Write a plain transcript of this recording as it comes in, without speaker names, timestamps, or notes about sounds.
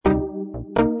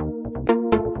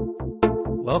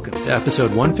Welcome to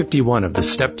episode 151 of the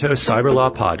Steptoe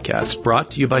Cyberlaw Podcast,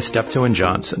 brought to you by Steptoe &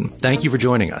 Johnson. Thank you for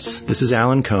joining us. This is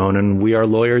Alan Cohn, and we are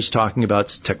lawyers talking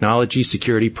about technology,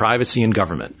 security, privacy, and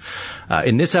government.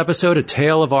 In this episode, a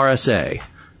tale of RSA.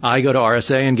 I go to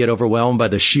RSA and get overwhelmed by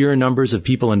the sheer numbers of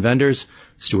people and vendors.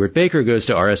 Stewart Baker goes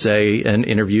to RSA and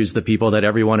interviews the people that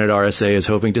everyone at RSA is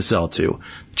hoping to sell to,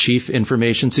 Chief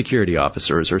Information Security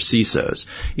Officers, or CISOs.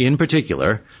 In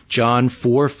particular, John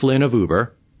Flynn of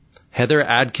Uber, Heather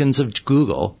Adkins of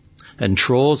Google, and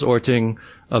Troels Oerting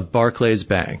of Barclays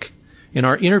Bank. In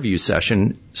our interview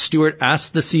session, Stewart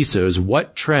asked the CISOs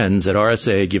what trends at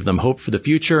RSA give them hope for the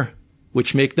future,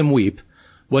 which make them weep,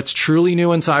 what's truly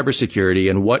new in cybersecurity,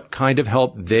 and what kind of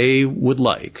help they would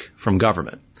like from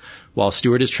government. While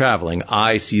Stewart is traveling,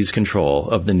 I seize control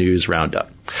of the news roundup.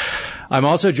 I'm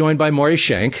also joined by Maury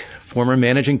Shank, former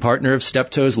managing partner of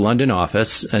Steptoe's London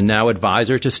office and now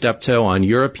advisor to Steptoe on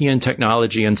European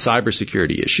technology and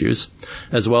cybersecurity issues,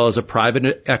 as well as a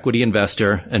private equity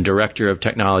investor and director of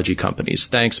technology companies.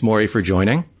 Thanks, Maury, for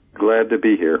joining. Glad to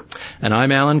be here. And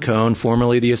I'm Alan Cohn,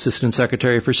 formerly the Assistant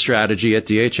Secretary for Strategy at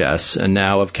DHS and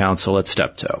now of counsel at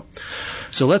Steptoe.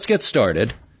 So let's get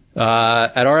started.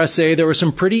 At RSA, there were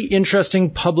some pretty interesting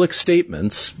public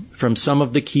statements from some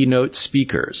of the keynote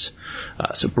speakers.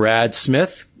 So Brad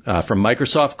Smith from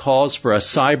Microsoft calls for a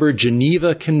cyber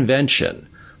Geneva Convention.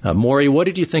 Maury, what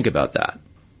did you think about that?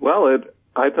 Well,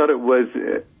 I thought it was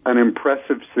an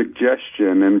impressive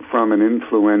suggestion and from an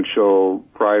influential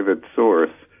private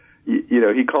source.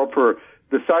 He called for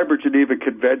the cyber Geneva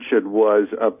Convention was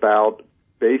about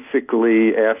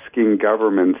basically asking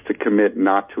governments to commit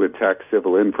not to attack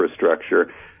civil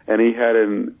infrastructure. And he had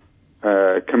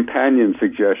a companion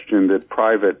suggestion that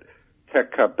private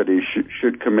tech companies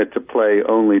should commit to play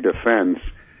only defense,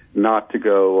 not to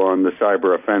go on the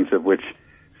cyber offensive, which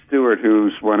Stewart,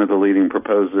 who's one of the leading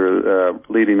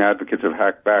advocates of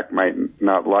Hack Back, might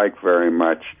not like very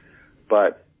much.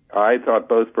 But I thought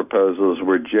both proposals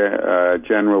were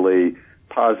generally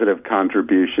positive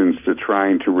contributions to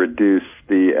trying to reduce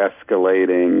the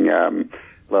escalating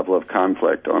level of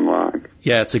conflict online.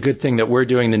 Yeah, it's a good thing that we're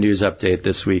doing the news update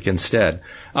this week instead.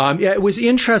 It was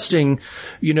interesting,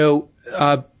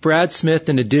 Brad Smith,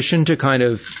 in addition to kind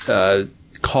of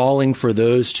calling for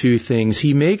those two things,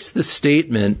 he makes the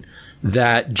statement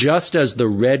that just as the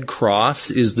Red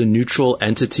Cross is the neutral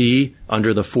entity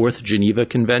under the Fourth Geneva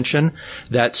Convention,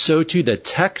 that so too the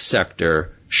tech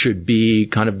sector should be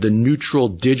kind of the neutral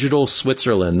digital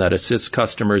Switzerland that assists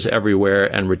customers everywhere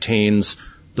and retains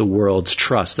the world's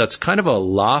trust. That's kind of a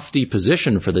lofty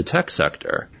position for the tech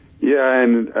sector. Yeah,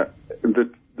 and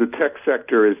the tech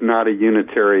sector is not a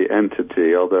unitary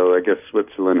entity, although I guess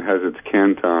Switzerland has its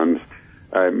cantons.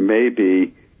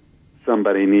 Maybe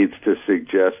somebody needs to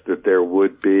suggest that there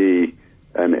would be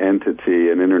an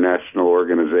entity, an international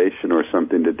organization or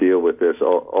something to deal with this,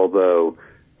 although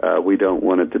we don't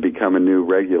want it to become a new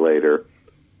regulator.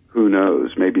 Who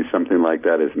knows? Maybe something like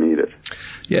that is needed.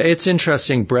 Yeah, it's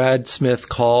interesting. Brad Smith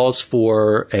calls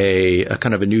for a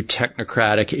kind of a new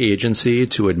technocratic agency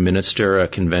to administer a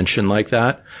convention like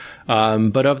that.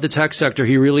 But of the tech sector,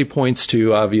 he really points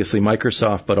to, obviously,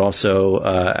 Microsoft, but also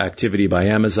activity by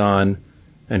Amazon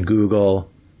and Google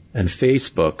and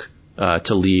Facebook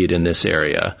to lead in this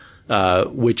area.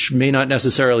 Which may not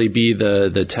necessarily be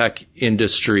the tech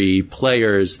industry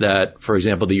players that, for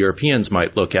example, the Europeans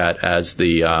might look at as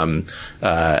the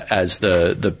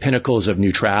pinnacles of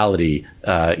neutrality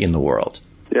in the world.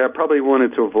 Yeah, I probably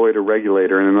wanted to avoid a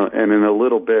regulator, and in a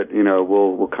little bit,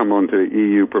 we'll come on to the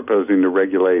EU proposing to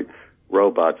regulate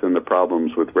robots and the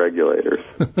problems with regulators.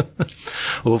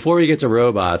 Well, before we get to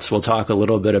robots, we'll talk a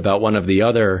little bit about one of the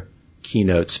other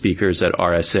keynote speakers at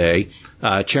RSA,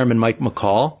 Chairman Mike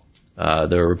McCaul.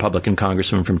 The Republican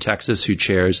congressman from Texas who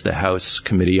chairs the House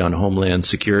Committee on Homeland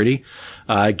Security,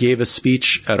 gave a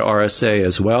speech at RSA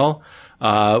as well,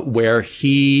 where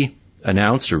he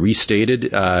announced or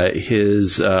restated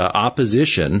his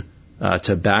opposition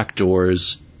to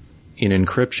backdoors in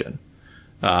encryption.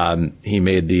 He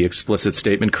made the explicit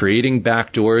statement, creating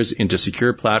backdoors into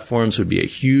secure platforms would be a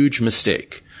huge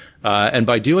mistake. And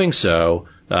by doing so,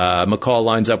 McCaul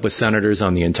lines up with senators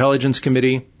on the Intelligence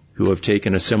Committee, who have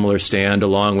taken a similar stand,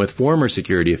 along with former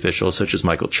security officials such as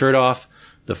Michael Chertoff,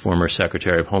 the former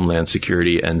Secretary of Homeland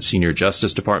Security and senior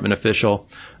Justice Department official,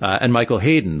 and Michael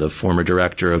Hayden, the former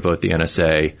director of both the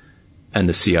NSA and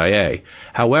the CIA.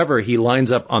 However, he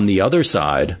lines up on the other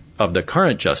side of the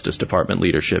current Justice Department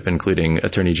leadership, including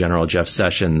Attorney General Jeff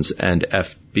Sessions and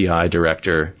FBI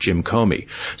Director Jim Comey.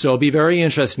 So it'll be very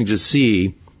interesting to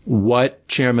see what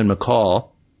Chairman McCaul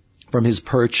from his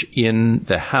perch in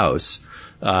the House,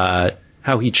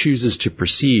 how he chooses to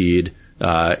proceed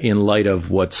in light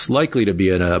of what's likely to be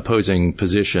an opposing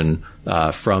position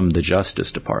from the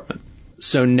Justice Department.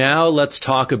 So now let's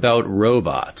talk about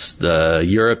robots. The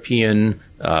European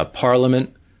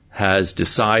Parliament has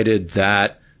decided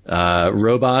that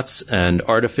robots and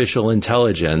artificial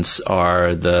intelligence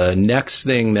are the next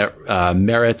thing that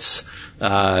merits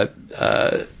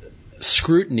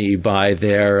scrutiny by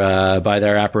their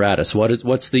apparatus.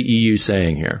 What's the EU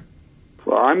saying here?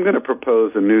 Well, I'm going to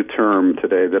propose a new term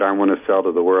today that I want to sell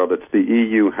to the world. It's the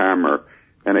EU hammer,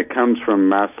 and it comes from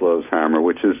Maslow's hammer,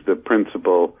 which is the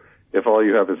principle, if all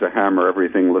you have is a hammer,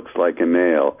 everything looks like a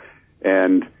nail.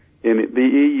 And in the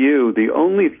EU,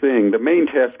 the main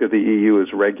task of the EU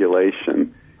is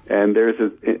regulation. And there's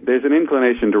an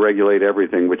inclination to regulate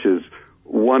everything, which is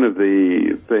one of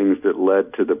the things that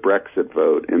led to the Brexit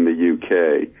vote in the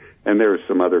UK. And there are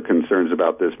some other concerns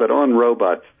about this. But on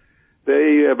robots,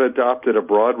 they have adopted a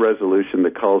broad resolution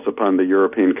that calls upon the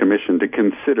European Commission to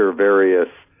consider various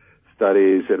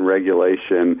studies and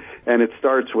regulation. And it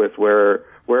starts with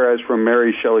whereas from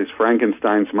Mary Shelley's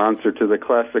Frankenstein's monster to the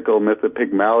classical myth of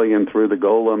Pygmalion through the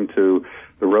golem to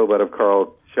the robot of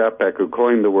Carl Chapek, who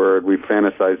coined the word, we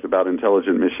fantasized about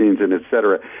intelligent machines and et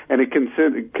cetera. And it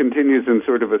continues in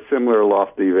sort of a similar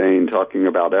lofty vein, talking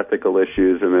about ethical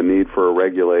issues and the need for a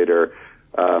regulator.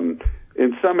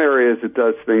 In some areas, it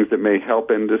does things that may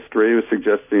help industry,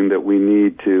 suggesting that we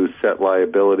need to set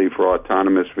liability for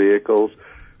autonomous vehicles.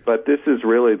 But this is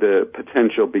really the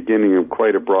potential beginning of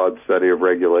quite a broad study of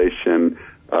regulation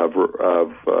of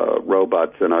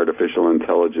robots and artificial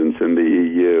intelligence in the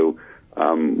EU.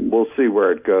 We'll see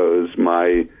where it goes.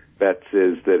 My bet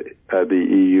is that the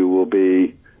EU will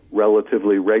be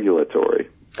relatively regulatory,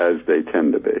 as they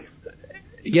tend to be.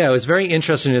 Yeah, it was very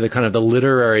interesting to the kind of the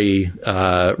literary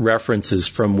references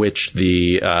from which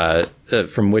the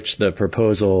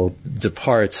proposal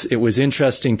departs. It was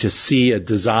interesting to see a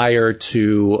desire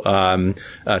to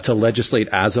legislate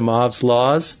Asimov's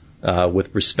laws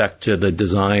with respect to the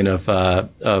design of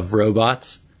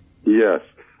robots. Yes,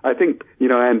 I think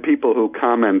and people who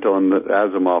comment on the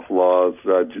Asimov laws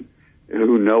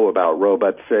who know about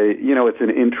robots say it's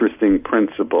an interesting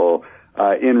principle.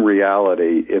 In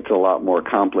reality, it's a lot more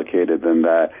complicated than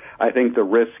that. I think the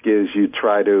risk is you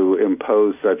try to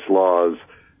impose such laws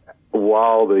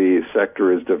while the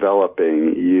sector is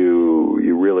developing,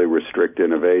 you really restrict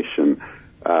innovation.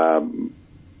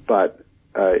 But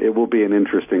it will be an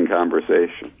interesting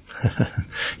conversation.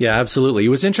 Yeah, absolutely. It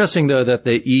was interesting, though, that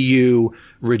the EU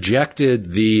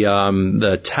rejected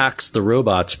the tax the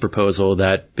robots proposal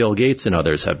that Bill Gates and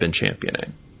others have been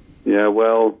championing. Yeah,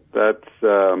 well, that's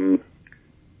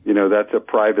a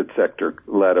private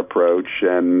sector-led approach,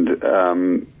 and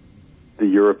the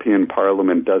European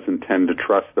Parliament doesn't tend to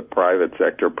trust the private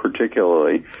sector,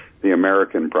 particularly the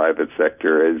American private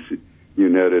sector, as you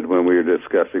noted when we were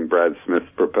discussing Brad Smith's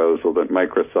proposal that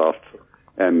Microsoft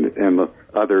and the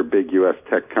other big U.S.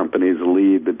 tech companies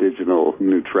lead the digital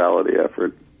neutrality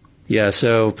effort. Yeah,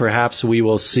 so perhaps we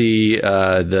will see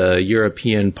the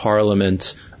European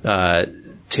Parliament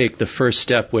take the first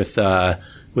step with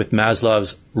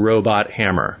Maslow's robot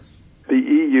hammer. The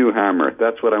EU hammer.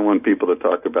 That's what I want people to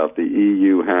talk about, the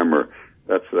EU hammer.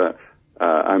 That's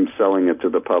I'm selling it to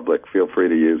the public. Feel free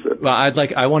to use it. Well,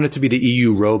 I want it to be the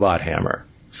EU robot hammer.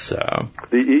 So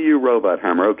the EU robot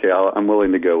hammer. Okay, I'm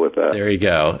willing to go with that. There you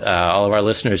go. All of our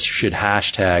listeners should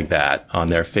hashtag that on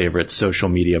their favorite social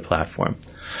media platform.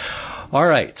 All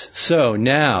right. So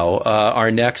now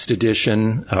our next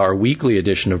edition, our weekly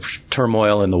edition of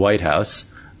Turmoil in the White House.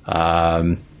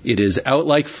 It is out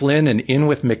like Flynn and in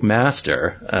with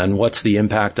McMaster, and what's the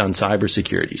impact on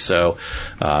cybersecurity? So,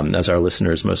 as our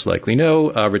listeners most likely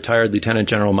know, retired Lieutenant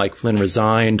General Mike Flynn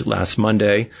resigned last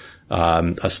Monday,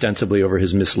 ostensibly over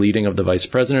his misleading of the vice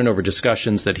president over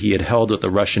discussions that he had held with the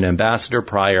Russian ambassador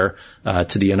prior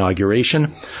to the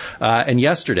inauguration. And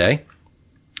yesterday,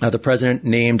 the president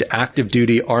named active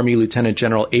duty Army Lieutenant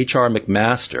General H.R.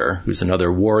 McMaster, who's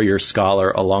another warrior scholar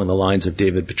along the lines of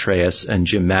David Petraeus and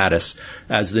Jim Mattis,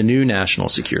 as the new national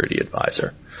security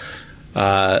advisor.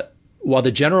 While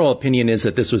the general opinion is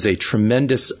that this was a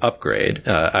tremendous upgrade,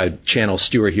 I channel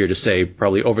Stewart here to say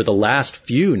probably over the last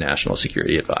few national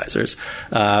security advisors,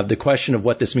 the question of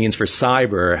what this means for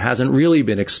cyber hasn't really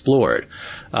been explored.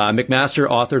 McMaster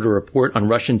authored a report on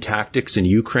Russian tactics in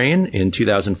Ukraine in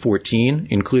 2014,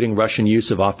 including Russian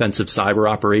use of offensive cyber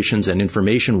operations and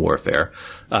information warfare.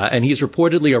 And he's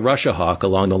reportedly a Russia hawk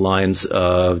along the lines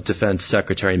of Defense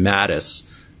Secretary Mattis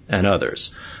and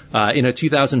others. In a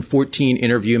 2014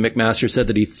 interview, McMaster said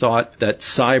that he thought that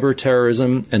cyber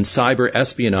terrorism and cyber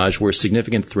espionage were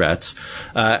significant threats,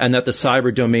 and that the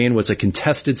cyber domain was a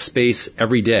contested space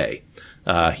every day.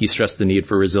 He stressed the need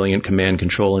for resilient command,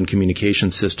 control, and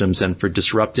communication systems and for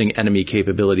disrupting enemy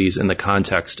capabilities in the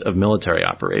context of military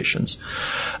operations.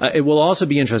 It will also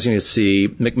be interesting to see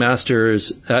McMaster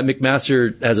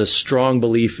has a strong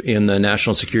belief in the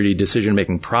national security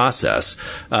decision-making process,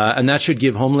 and that should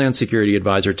give Homeland Security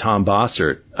Advisor Tom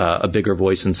Bossert a bigger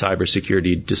voice in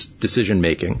cybersecurity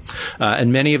decision-making.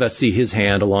 And many of us see his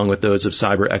hand, along with those of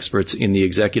cyber experts in the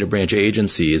executive branch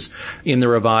agencies, in the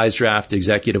revised draft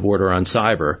executive order on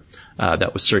cyber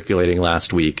that was circulating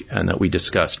last week and that we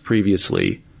discussed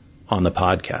previously on the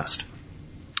podcast.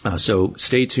 So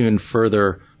stay tuned,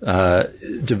 further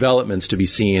developments to be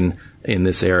seen in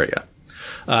this area.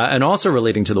 And also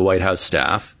relating to the White House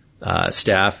staff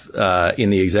in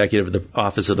the executive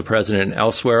office of the president and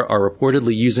elsewhere are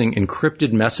reportedly using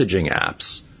encrypted messaging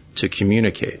apps to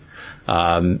communicate.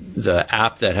 The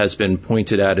app that has been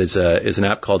pointed at is an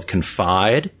app called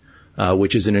Confide,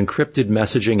 which is an encrypted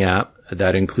messaging app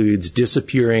that includes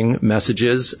disappearing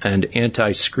messages and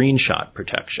anti-screenshot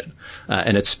protection.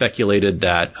 And it's speculated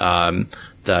that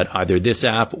either this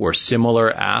app or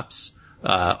similar apps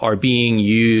are being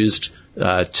used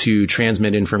to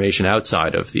transmit information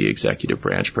outside of the executive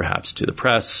branch, perhaps to the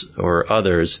press or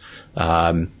others,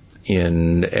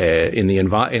 in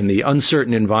the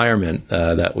uncertain environment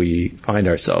that we find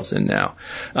ourselves in now.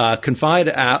 Confide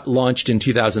app launched in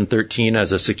 2013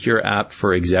 as a secure app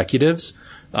for executives.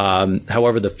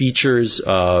 However, the features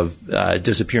of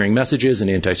disappearing messages and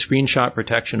anti-screenshot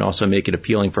protection also make it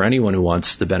appealing for anyone who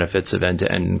wants the benefits of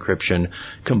end-to-end encryption,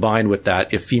 combined with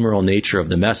that ephemeral nature of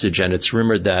the message. And it's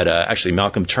rumored that actually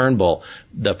Malcolm Turnbull,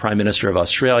 the Prime Minister of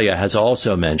Australia, has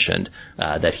also mentioned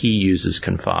that he uses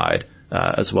Confide,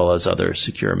 as well as other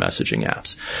secure messaging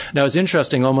apps. Now, it's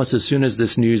interesting, almost as soon as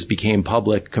this news became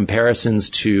public, comparisons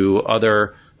to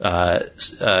other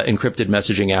encrypted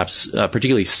messaging apps,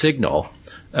 particularly Signal,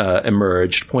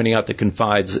 emerged, pointing out that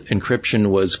Confide's encryption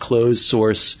was closed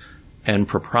source and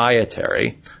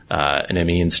proprietary, and it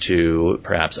means to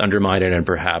perhaps undermine it and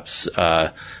perhaps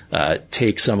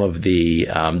take some of the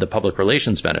public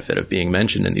relations benefit of being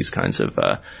mentioned in these kinds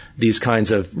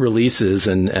of releases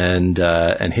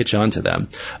and hitch onto them.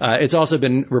 It's also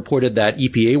been reported that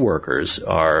EPA workers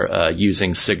are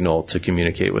using Signal to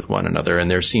communicate with one another, and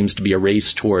there seems to be a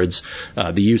race towards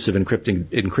the use of encrypted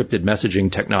messaging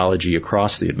technology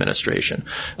across the administration.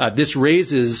 This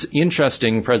raises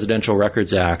interesting Presidential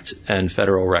Records Act and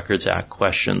Federal Records Act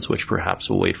questions, which perhaps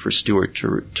we'll wait for Stewart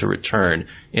to return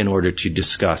in order to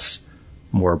discuss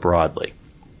more broadly.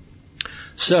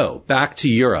 So, back to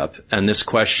Europe and this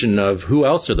question of who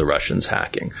else are the Russians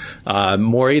hacking.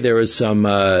 Maury, there was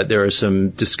some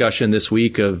discussion this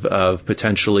week of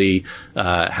potentially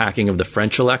hacking of the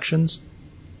French elections.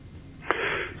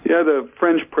 Yeah, the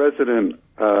French president,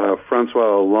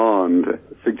 Francois Hollande,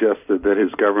 suggested that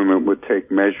his government would take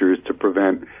measures to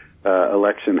prevent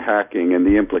election hacking, and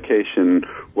the implication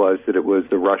was that it was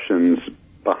the Russians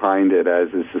behind it, as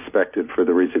is suspected for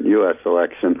the recent U.S.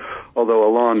 election. Although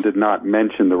Hollande did not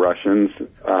mention the Russians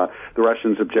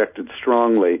objected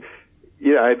strongly.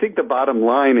 Yeah, I think the bottom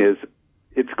line is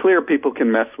it's clear people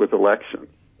can mess with elections,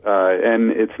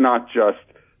 and it's not just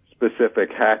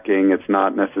specific hacking. It's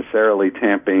not necessarily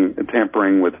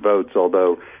tampering with votes,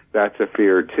 although that's a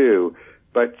fear too.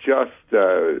 But just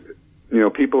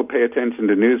people pay attention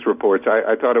to news reports.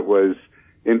 I thought it was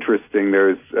interesting.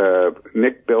 There's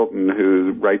Nick Bilton,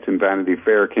 who writes in Vanity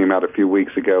Fair, came out a few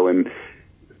weeks ago and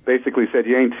basically said,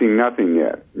 you ain't seen nothing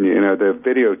yet. The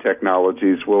video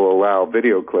technologies will allow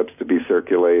video clips to be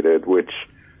circulated, which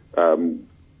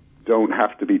don't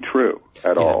have to be true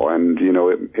at all. And,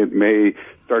 it may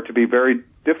start to be very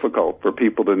difficult for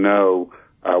people to know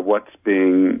what's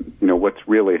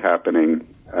really happening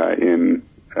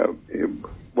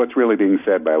what's really being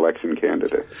said by election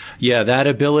candidates. Yeah, that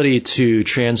ability to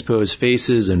transpose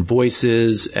faces and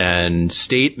voices and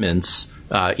statements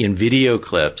in video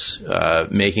clips,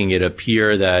 making it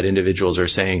appear that individuals are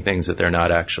saying things that they're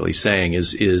not actually saying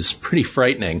is pretty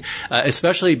frightening,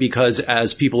 especially because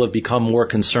as people have become more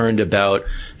concerned about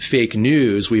fake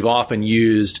news, we've often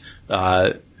used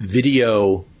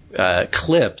video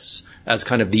clips as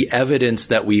kind of the evidence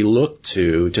that we look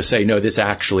to say, no, this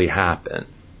actually happened.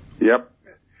 Yep.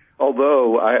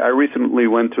 Although I recently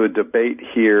went to a debate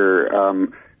here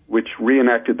which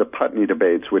reenacted the Putney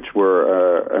debates, which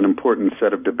were an important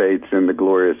set of debates in the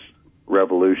Glorious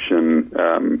Revolution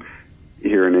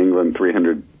here in England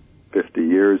 350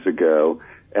 years ago.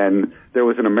 And there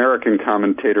was an American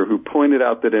commentator who pointed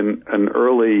out that in an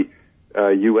early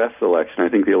U.S. election, I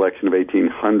think the election of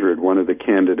 1800, one of the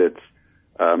candidates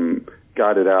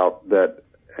got it out that,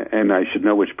 and I should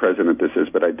know which president this is,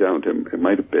 but I don't. It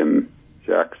might have been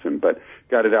Jackson, but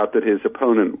got it out that his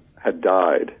opponent had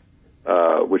died,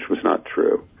 which was not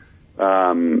true.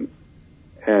 And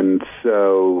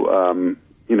so,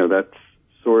 that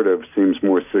sort of seems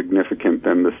more significant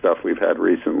than the stuff we've had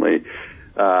recently.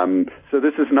 So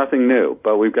this is nothing new,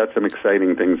 but we've got some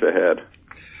exciting things ahead.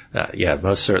 Yeah,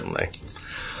 most certainly.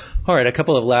 All right, a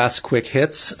couple of last quick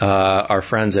hits. Our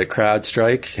friends at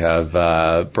CrowdStrike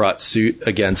have brought suit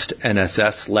against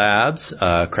NSS Labs.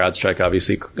 CrowdStrike,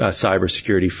 obviously a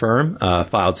cybersecurity firm,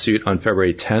 filed suit on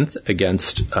February 10th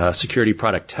against security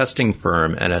product testing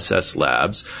firm NSS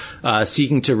Labs,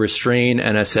 seeking to restrain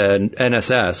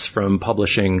NSS from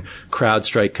publishing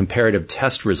CrowdStrike comparative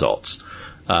test results.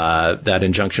 That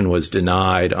injunction was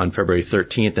denied on February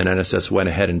 13th, and NSS went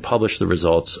ahead and published the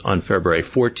results on February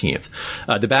 14th.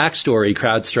 The backstory,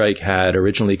 CrowdStrike had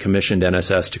originally commissioned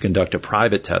NSS to conduct a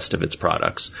private test of its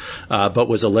products, but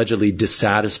was allegedly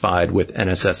dissatisfied with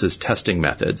NSS's testing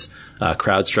methods.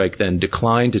 CrowdStrike then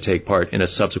declined to take part in a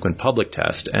subsequent public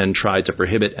test and tried to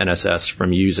prohibit NSS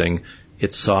from using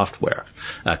its software.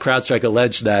 CrowdStrike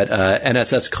alleged that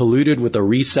NSS colluded with a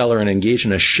reseller and engaged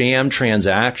in a sham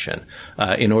transaction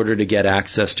in order to get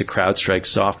access to CrowdStrike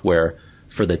software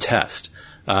for the test.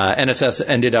 NSS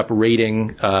ended up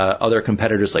rating other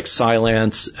competitors like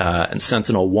Cylance and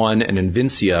SentinelOne and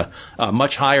Invincia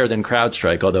much higher than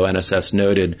CrowdStrike, although NSS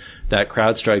noted that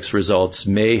CrowdStrike's results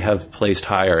may have placed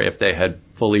higher if they had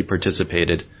fully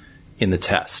participated in the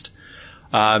test.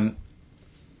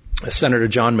 Senator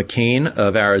John McCain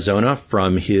of Arizona,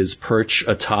 from his perch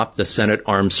atop the Senate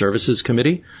Armed Services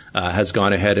Committee, has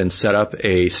gone ahead and set up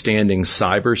a standing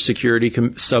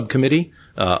cybersecurity subcommittee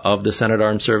of the Senate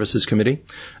Armed Services Committee.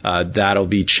 That'll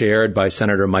be chaired by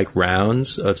Senator Mike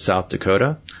Rounds of South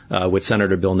Dakota, with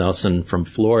Senator Bill Nelson from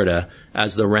Florida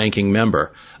as the ranking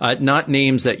member. Not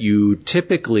names that you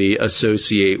typically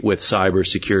associate with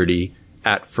cybersecurity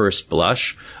at first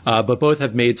blush, but both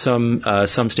have made some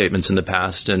statements in the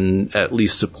past and at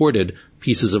least supported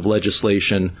pieces of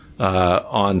legislation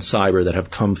on cyber that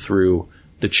have come through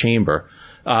the chamber.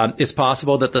 It's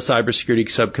possible that the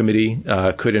cybersecurity subcommittee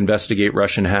could investigate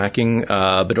Russian hacking,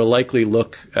 but it'll likely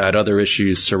look at other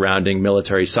issues surrounding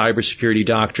military cybersecurity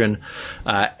doctrine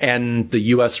and the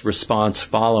U.S. response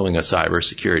following a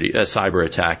cyber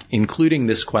attack, including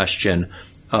this question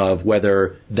of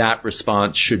whether that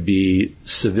response should be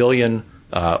civilian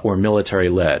or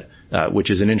military-led, which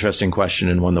is an interesting question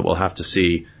and one that we'll have to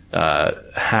see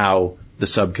how the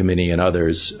subcommittee and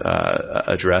others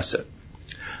address it.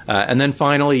 And then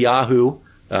finally, Yahoo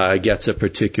gets a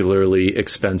particularly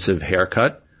expensive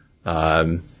haircut.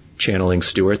 Channeling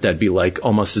Stewart, that'd be like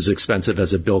almost as expensive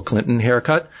as a Bill Clinton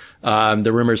haircut.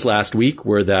 The rumors last week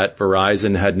were that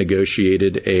Verizon had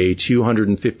negotiated a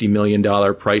 $250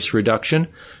 million price reduction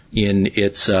in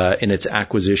its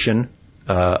acquisition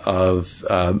of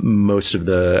most of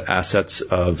the assets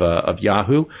of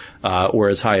Yahoo, or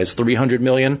as high as $300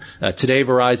 million. Today,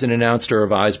 Verizon announced a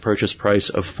revised purchase price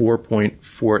of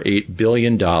 $4.48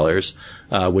 billion,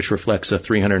 which reflects a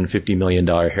 $350 million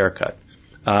haircut.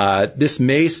 This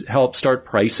may help start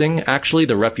pricing, actually,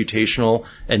 the reputational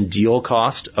and deal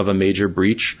cost of a major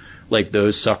breach like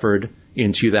those suffered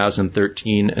in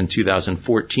 2013 and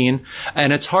 2014.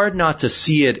 And it's hard not to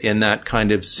see it in that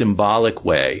kind of symbolic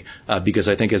way, because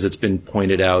I think, as it's been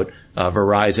pointed out,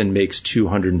 Verizon makes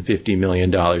 $250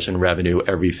 million in revenue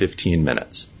every 15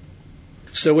 minutes.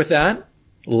 So with that,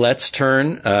 let's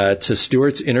turn to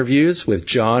Stewart's interviews with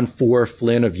John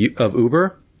Flynn of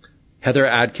Uber, Heather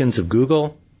Adkins of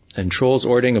Google, and Troels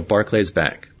Oerting of Barclays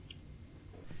Bank.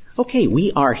 Okay,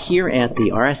 we are here at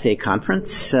the RSA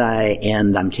conference,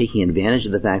 and I'm taking advantage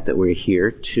of the fact that we're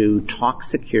here to talk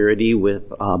security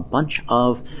with a bunch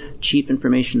of chief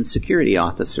information security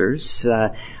officers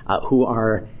who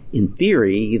are, in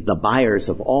theory, the buyers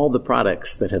of all the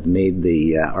products that have made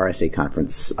the RSA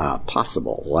conference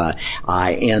possible.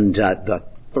 And the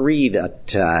three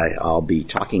that I'll be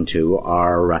talking to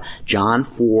are John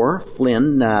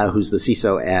Flynn, who's the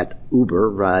CISO at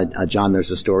Uber. John,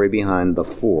 there's a story behind the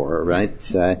 4, right?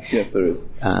 Yes, there is.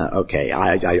 Okay,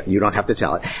 you don't have to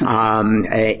tell it.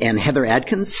 And Heather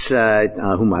Adkins,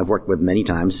 whom I've worked with many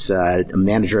times,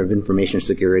 manager of information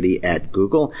security at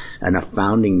Google and a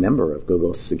founding member of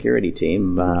Google's security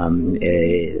team.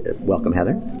 Welcome,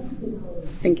 Heather.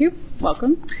 Thank you.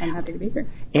 Welcome. I'm happy to be here.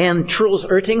 And Troels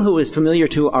Oerting, who is familiar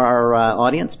to our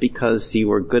audience because you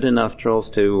were good enough, Troels,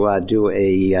 to do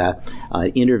a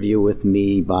interview with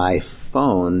me by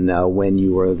phone when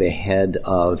you were the head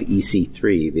of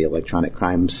EC3, the Electronic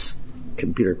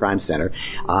Computer Crime Center.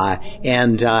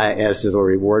 And as a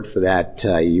reward for that,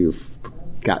 you've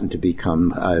gotten to become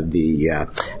the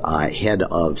head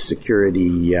of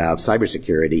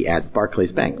cybersecurity at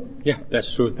Barclays Bank. Yeah,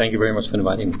 that's true. Thank you very much for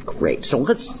inviting me. Great. So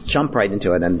let's jump right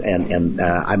into it, and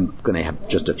I'm going to have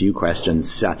just a few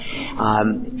questions.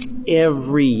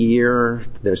 Every year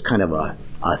there's kind of a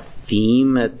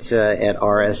theme at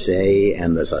RSA,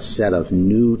 and there's a set of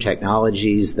new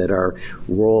technologies that are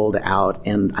rolled out,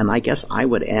 and I guess I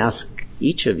would ask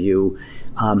each of you,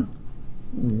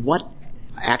 what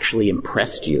actually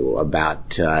impressed you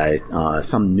about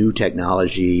some new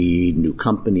technology, new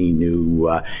company, new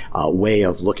way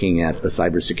of looking at the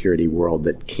cybersecurity world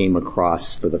that came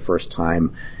across for the first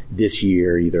time this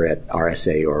year, either at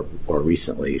RSA or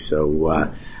recently? So,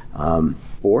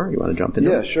 Bohr, you want to jump in?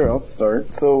 Yeah, sure. I'll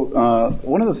start. So,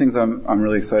 one of the things I'm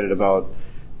really excited about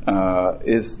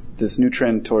is this new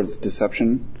trend towards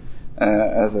deception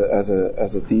as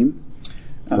a theme.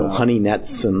 So honey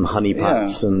nets and honey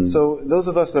pots. Yeah. And so those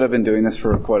of us that have been doing this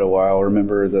for quite a while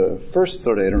remember the first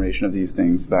sort of iteration of these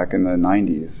things back in the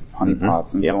 90s, honey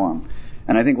pots and so on.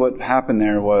 And I think what happened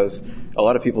there was a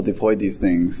lot of people deployed these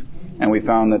things, and we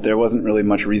found that there wasn't really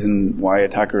much reason why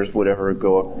attackers would ever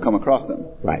come across them.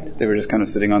 Right. They were just kind of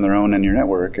sitting on their own in your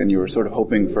network, and you were sort of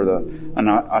hoping for an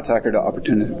attacker to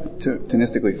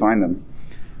opportunistically find them.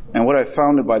 And what I've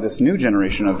found by this new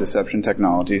generation of deception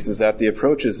technologies is that the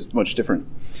approach is much different.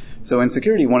 So in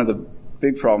security, one of the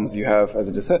big problems you have as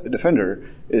a defender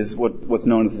is what's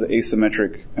known as the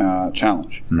asymmetric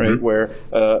challenge, right? Where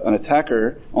an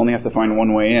attacker only has to find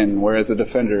one way in, whereas a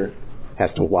defender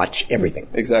has to watch everything.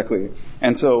 Exactly.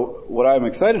 And so what I'm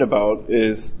excited about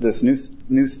is this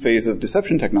new phase of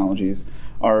deception technologies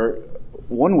are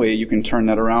one way you can turn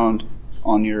that around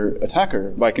on your attacker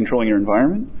by controlling your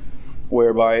environment,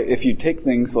 whereby if you take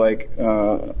things like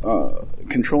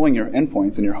controlling your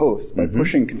endpoints and your host by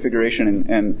pushing configuration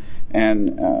and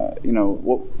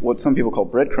what some people call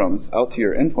breadcrumbs out to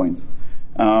your endpoints,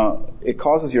 it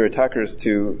causes your attackers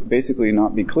to basically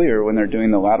not be clear when they're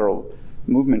doing the lateral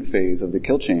movement phase of the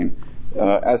kill chain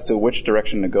as to which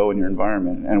direction to go in your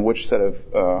environment and which set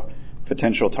of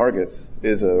potential targets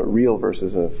is a real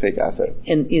versus a fake asset.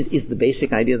 And is the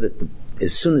basic idea that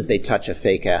as soon as they touch a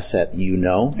fake asset, you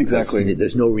know? Exactly.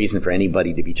 There's no reason for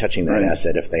anybody to be touching that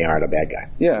asset if they aren't a bad guy.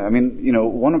 Yeah, I mean,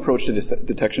 one approach to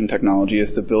detection technology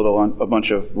is to build a bunch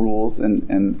of rules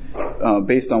and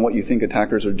based on what you think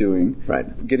attackers are doing,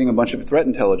 getting a bunch of threat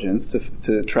intelligence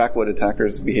to track what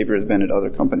attackers' behavior has been at other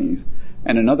companies.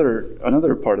 And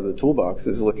another part of the toolbox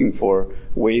is looking for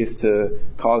ways to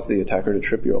cause the attacker to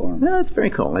trip your alarm. Well, that's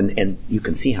very cool. And you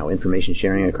can see how information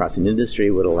sharing across an industry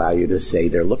would allow you to say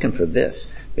they're looking for this.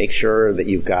 Make sure that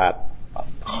you've got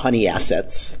honey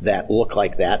assets that look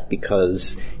like that,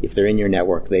 because if they're in your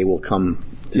network, they will come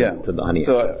to the honey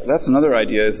asset. So that's another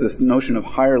idea, is this notion of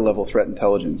higher level threat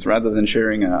intelligence. Rather than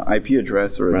sharing an IP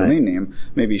address or a domain name,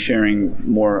 maybe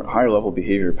sharing more higher level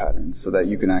behavior patterns so that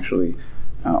you can actually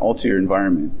alter your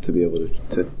environment to be able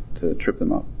to trip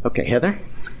them up. Okay, Heather?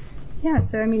 Yeah,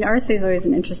 so I mean, RSA is always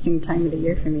an interesting time of the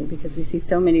year for me because we see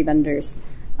so many vendors.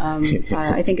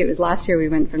 I think it was last year we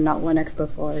went from not one expo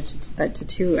floor to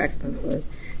two expo floors.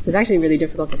 It's actually really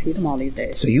difficult to see them all these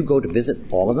days. So you go to visit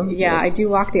all of them? Yeah, I do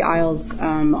walk the aisles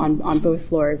on both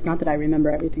floors. Not that I remember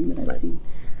everything that I've seen.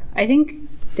 I think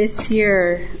this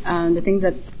year the thing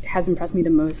that has impressed me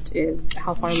the most is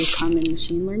how far we've come in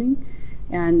machine learning.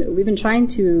 And we've been trying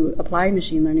to apply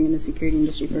machine learning in the security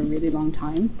industry for a really long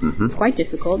time. It's quite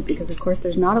difficult because, of course,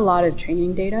 there's not a lot of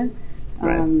training data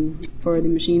for the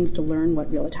machines to learn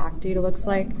what real attack data looks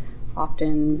like.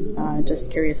 Often just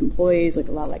curious employees look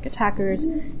a lot like attackers.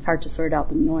 It's hard to sort out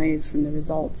the noise from the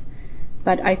results.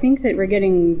 But I think that we're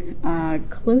getting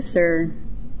closer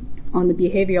on the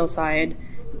behavioral side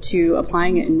to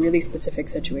applying it in really specific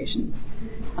situations.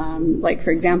 Like,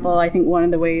 for example, I think one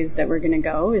of the ways that we're going to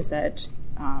go is that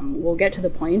we'll get to the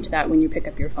point that when you pick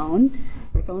up your phone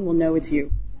will know it's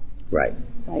you. Right?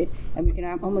 And we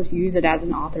can almost use it as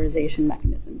an authorization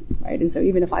mechanism, right? And so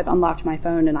even if I've unlocked my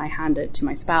phone and I hand it to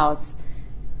my spouse,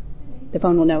 the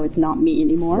phone will know it's not me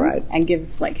anymore and give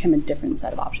him a different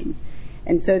set of options.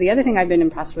 And so the other thing I've been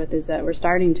impressed with is that we're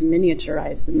starting to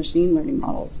miniaturize the machine learning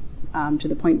models to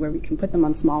the point where we can put them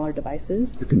on smaller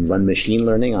devices. You can run machine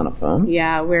learning on a phone?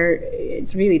 Yeah, where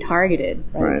it's really targeted,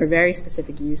 right, for very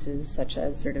specific uses, such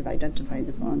as sort of identifying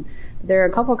the phone. But there are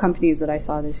a couple companies that I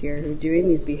saw this year who are doing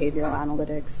these behavioral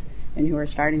analytics and who are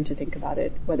starting to think about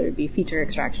it, whether it be feature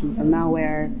extraction from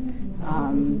malware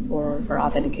or for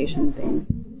authentication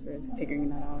things, sort of figuring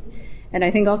that out. And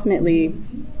I think ultimately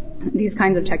these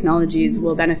kinds of technologies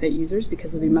will benefit users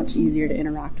because they'll be much easier to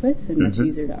interact with and much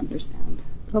easier to understand.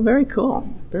 Oh, very cool.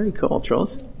 Very cool.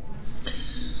 Troels?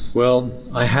 Well,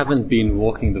 I haven't been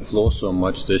walking the floor so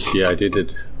much this year. I did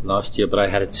it last year, but I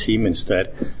had a team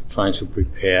instead trying to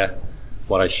prepare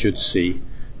what I should see.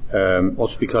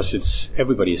 Also because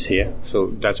everybody is here, so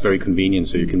that's very convenient,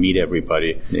 so you can meet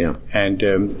everybody. Yeah. And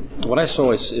what I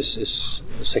saw is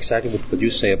exactly what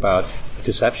you say about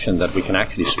deception, that we can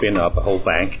actually spin up a whole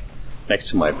bank next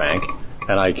to my bank,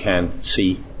 and I can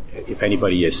see if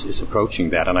anybody is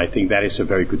approaching that, and I think that is a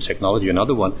very good technology.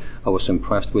 Another one I was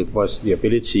impressed with was the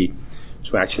ability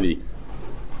to actually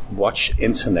watch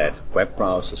internet, web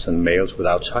browsers, and mails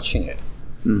without touching it.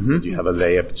 You have a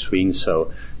layer between,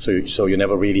 so you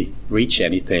never really reach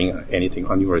anything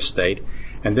on your estate.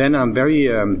 And then I'm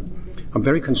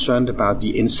very concerned about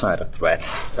the insider threat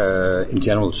in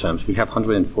general terms. We have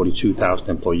 142,000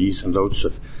 employees and loads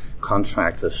of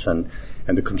contractors, and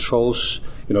the controls,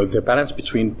 the balance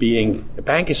between a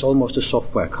bank is almost a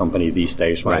software company these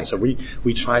days, right? So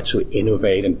we try to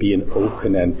innovate and be an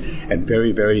open and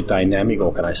very, very dynamic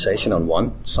organization on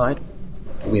one side.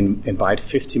 We invite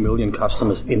 50 million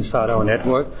customers inside our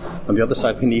network. On the other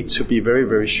side, we need to be very,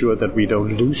 very sure that we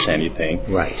don't lose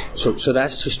anything. Right. So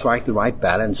that's to strike the right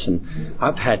balance. And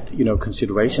I've had,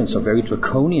 considerations of very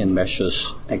draconian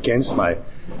measures against my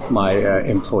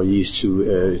employees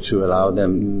to allow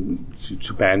them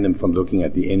to ban them from looking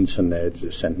at the internet,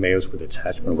 send mails with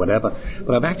attachment, whatever.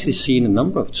 But I've actually seen a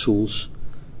number of tools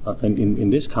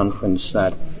in this conference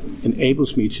that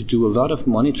enables me to do a lot of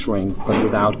monitoring, but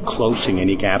without closing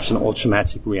any gaps and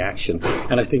automatic reaction.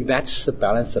 And I think that's the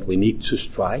balance that we need to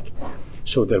strike,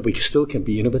 so that we still can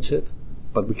be innovative,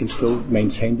 but we can still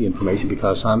maintain the information,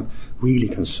 because I'm really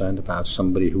concerned about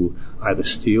somebody who either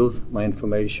steals my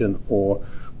information or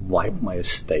wipe my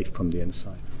estate from the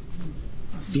inside.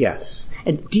 Yes.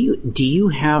 And do you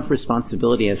have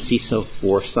responsibility as CISO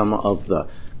for some of the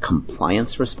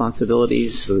compliance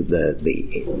responsibilities,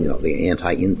 the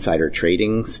anti-insider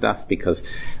trading stuff? Because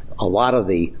a lot of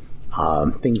the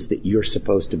things that you're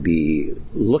supposed to be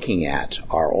looking at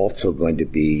are also going to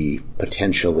be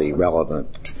potentially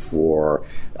relevant for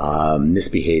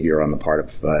misbehavior on the part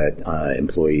of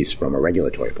employees from a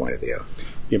regulatory point of view.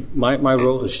 Yeah, my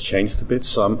role has changed a bit,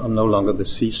 so I'm no longer the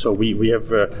CISO.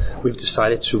 We've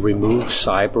decided to remove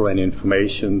cyber and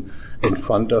information in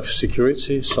front of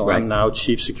security. So I'm now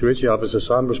Chief Security Officer,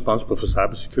 so I'm responsible for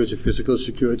cybersecurity, physical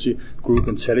security, group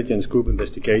intelligence, group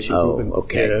investigation,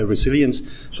 resilience.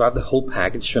 So I have the whole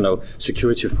package,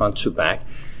 security front to back.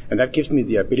 And that gives me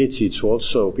the ability to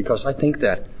also, because I think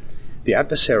that the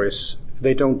adversaries,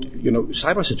 they don't,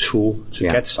 cyber is a tool to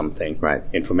get something,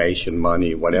 information,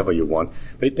 money, whatever you want.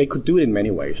 But they could do it in many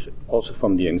ways, also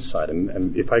from the inside.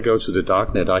 And if I go to the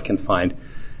darknet, I can find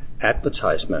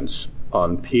advertisements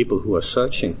on people who are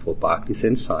searching for Barclays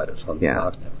insiders on the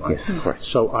darknet, right? Yes, of course.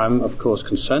 So I'm, of course,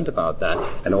 concerned about that,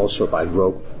 and also by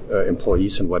rogue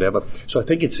employees and whatever. So I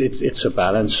think it's a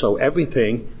balance. So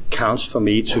everything counts for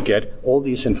me to get all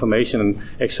these information, and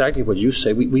exactly what you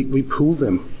say, we pool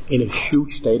them in a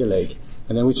huge data lake.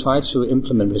 And then we try to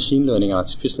implement machine learning,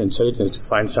 artificial intelligence, to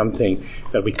find something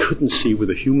that we couldn't see with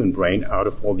a human brain out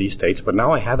of all these data. But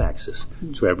now I have access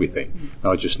to everything.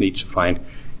 Now I just need to find,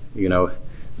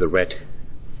 the red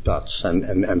dots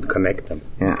and connect them.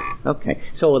 Yeah. Okay.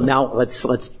 So now let's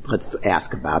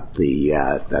ask about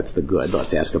that's the good.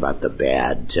 Let's ask about the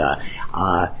bad.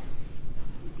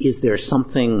 Is there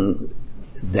something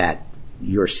that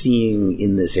you're seeing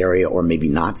in this area, or maybe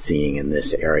not seeing in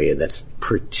this area, that's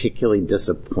particularly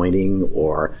disappointing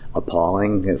or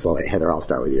appalling? So Heather, I'll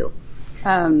start with you.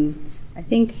 I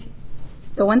think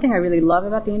the one thing I really love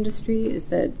about the industry is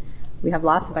that we have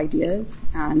lots of ideas,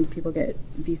 and people get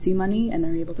VC money, and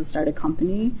they're able to start a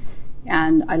company.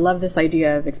 And I love this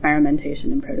idea of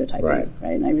experimentation and prototyping,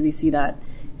 right? And I really see that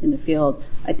in the field.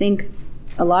 I think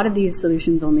a lot of these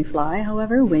solutions only fly,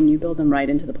 however, when you build them right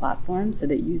into the platform so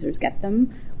that users get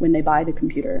them when they buy the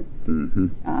computer.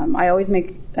 I always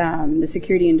make the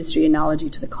security industry analogy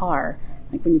to the car.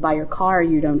 Like when you buy your car,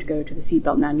 you don't go to the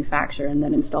seatbelt manufacturer and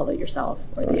then install it yourself,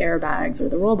 or the airbags or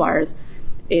the roll bars.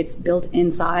 It's built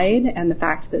inside, and the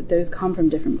fact that those come from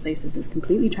different places is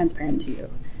completely transparent to you.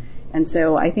 And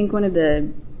so I think one of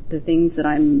the things that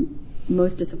I'm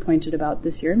most disappointed about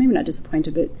this year, maybe not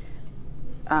disappointed, but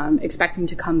expecting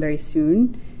to come very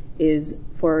soon, is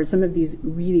for some of these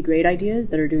really great ideas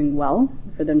that are doing well,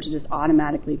 for them to just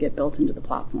automatically get built into the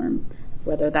platform,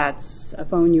 whether that's a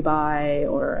phone you buy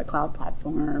or a cloud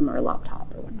platform or a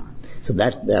laptop or whatnot. So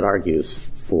that argues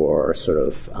for sort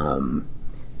of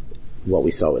what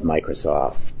we saw with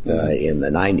Microsoft in the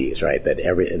 90s, right? That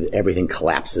everything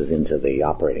collapses into the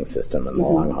operating system in the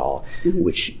long haul,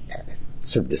 which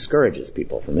sort of discourages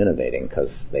people from innovating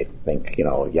because they think,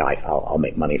 I'll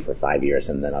make money for 5 years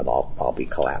and then I'll be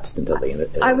collapsed until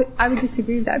the I would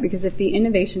disagree with that, because if the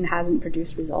innovation hasn't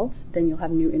produced results, then you'll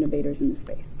have new innovators in the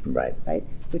space. Right.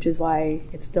 Which is why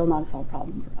it's still not a solved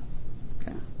problem for us.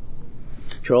 Okay.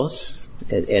 Troels,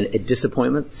 and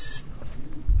disappointments?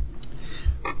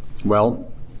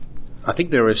 Well, I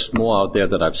think there is more out there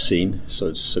that I've seen, so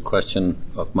it's a question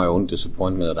of my own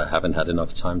disappointment that I haven't had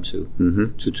enough time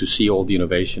to see all the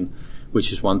innovation,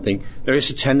 which is one thing. There is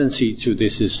a tendency to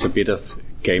this is a bit of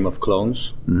game of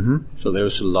clones, so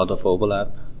there's a lot of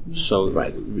overlap. So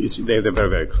they're very,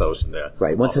 very close in there.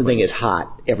 Right. Once something is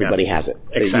hot, everybody has it,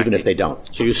 even if they don't.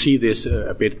 So you see this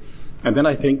a bit, and then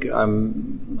I think,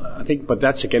 but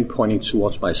that's again pointing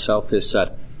towards myself, is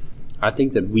that I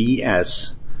think that we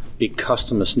as big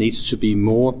customers needs to be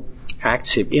more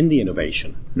active in the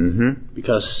innovation,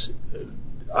 because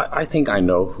I think I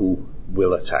know who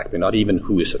will attack me, not even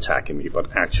who is attacking me,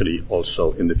 but actually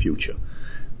also in the future.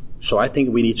 So I think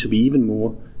we need to be even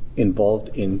more involved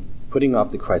in putting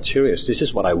up the criteria. This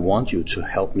is what I want you to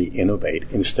help me innovate,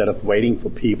 instead of waiting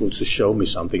for people to show me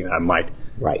something I might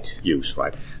use.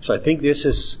 Right. So I think this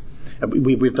is.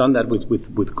 We've done that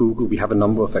with Google. We have a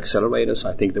number of accelerators.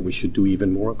 I think that we should do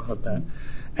even more about that.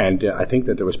 And I think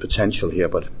that there is potential here,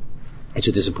 but it's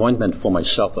a disappointment for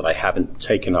myself that I haven't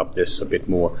taken up this a bit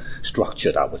more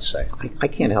structured, I would say. I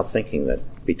can't help thinking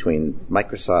that between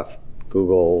Microsoft,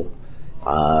 Google,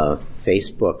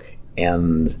 Facebook,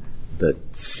 and the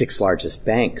 6 largest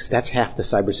banks, that's half the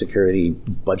cybersecurity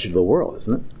budget of the world,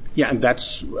 isn't it? Yeah, and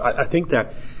I think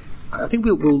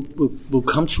we'll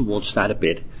come towards that a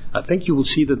bit. I think you will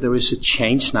see that there is a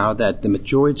change now, that the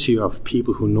majority of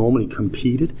people who normally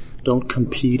competed don't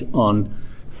compete on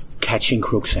catching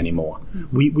crooks anymore.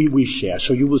 We share.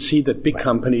 So you will see that big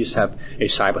companies have a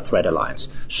cyber threat alliance.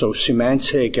 So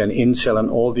Symantec and Intel and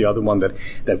all the other ones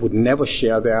that would never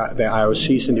share their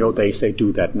IOCs in the old days, they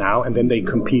do that now, and then they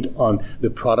compete on the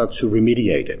product to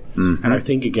remediate it. And I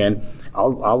think, again,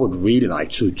 I would really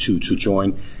like to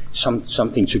join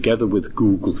something together with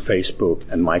Google, Facebook,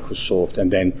 and Microsoft,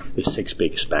 and then the 6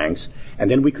 biggest banks.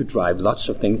 And then we could drive lots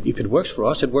of things. If it works for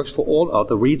us, it works for all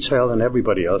other retail and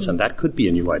everybody else, and that could be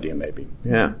a new idea maybe.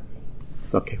 Yeah.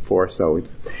 Okay, 4. So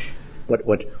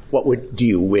what do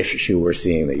you wish you were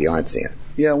seeing that you aren't seeing?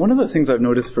 Yeah, one of the things I've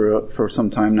noticed for some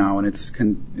time now, and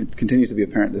it continues to be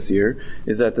apparent this year,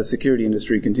 is that the security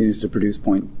industry continues to produce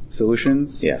point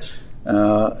solutions. Yes.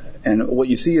 And what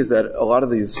you see is that a lot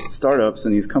of these startups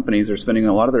and these companies are spending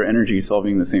a lot of their energy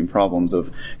solving the same problems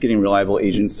of getting reliable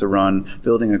agents to run,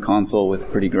 building a console with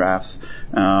pretty graphs,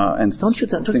 and don't you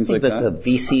think like that.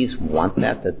 The VCs want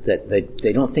that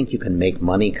they don't think you can make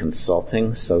money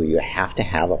consulting, so you have to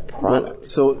have a product. Well,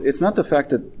 so it's not the fact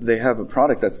that they have a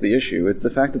product that's the issue. It's the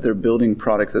fact that they're building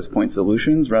products as point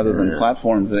solutions rather than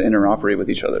platforms that interoperate with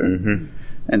each other.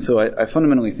 And so I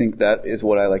fundamentally think that is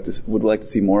what I would like to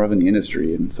see more of in the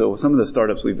industry. And so some of the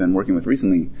startups we've been working with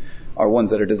recently are ones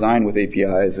that are designed with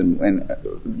APIs and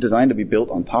designed to be built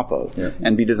on top of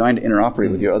and be designed to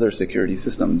interoperate with your other security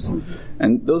systems.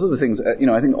 And those are the things,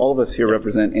 I think all of us here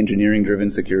represent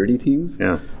engineering-driven security teams,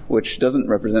 which doesn't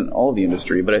represent all of the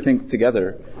industry. But I think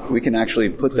together we can actually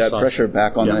put that pressure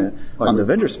back on the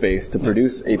vendor space to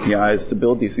produce APIs to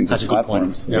build these things as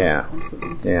platforms. Yeah,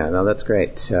 no, that's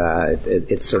great.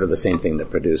 It's sort of the same thing that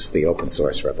produced the open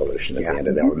source revolution at the end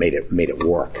of it, or made it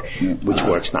work. Which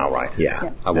works now, right?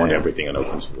 Yeah. I want everything in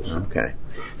open source. Okay.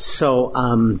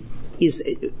 So,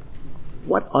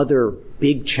 what other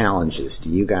big challenges do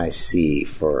you guys see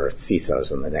for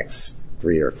CISOs in the next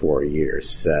 3 or 4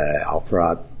 years? I'll throw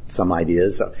out some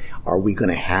ideas. Are we going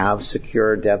to have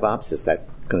secure DevOps? Is that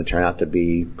going to turn out to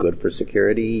be good for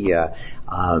security?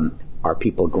 Are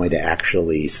people going to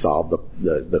actually solve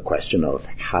the question of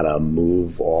how to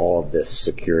move all of this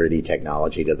security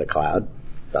technology to the cloud?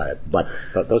 But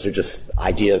those are just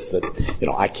ideas that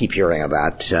I keep hearing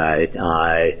about.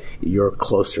 You're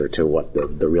closer to what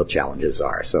the real challenges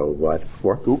are. So what?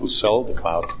 Google sold the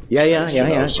cloud. Yeah.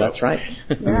 That's right.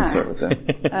 Let me start with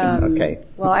that. Okay.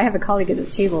 Well, I have a colleague at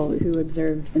this table who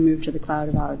observed the move to the cloud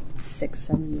about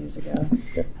 6-7 years ago.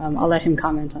 I'll let him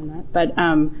comment on that. But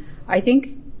I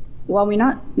think while we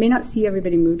may not see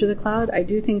everybody move to the cloud, I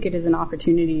do think it is an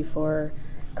opportunity for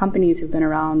companies who've been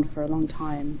around for a long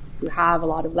time, who have a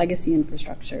lot of legacy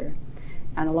infrastructure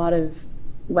and a lot of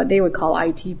what they would call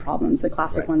IT problems, the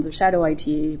classic ones of shadow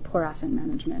IT, poor asset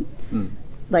management.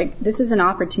 Like, this is an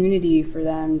opportunity for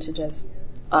them to just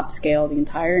upscale the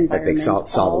entire environment. I think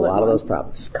solve a lot of those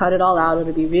problems. Cut it all out.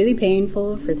 It'll be really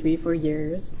painful for 3-4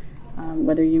 years.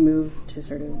 Whether you move to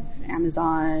sort of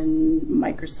Amazon,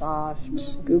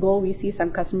 Microsoft, Google, we see some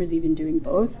customers even doing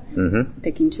both,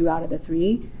 picking 2 out of the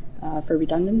 3 for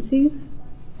redundancy.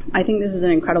 I think this is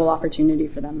an incredible opportunity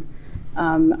for them.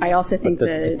 I also think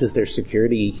that... Does their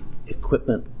security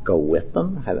equipment go with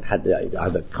them? Are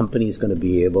the companies going to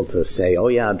be able to say, oh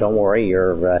yeah, don't worry,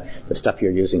 the stuff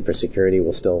you're using for security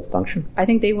will still function? I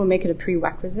think they will make it a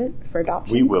prerequisite for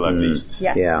adoption. We will at least.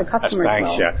 Yes, the customers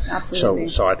banks, will. Absolutely.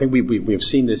 So I think we've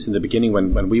seen this in the beginning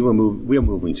when we were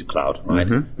moving to cloud, right?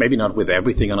 Maybe not with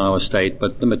everything on our estate,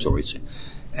 but the majority.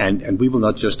 And we will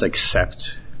not just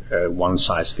accept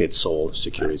one-size-fits-all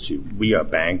security. We are a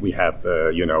bank. We have,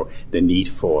 the need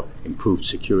for improved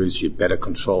security, better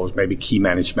controls, maybe key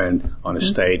management on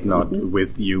estate, not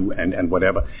with you and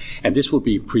whatever. And this will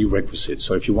be prerequisite.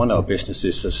 So if you want our business,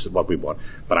 this is what we want.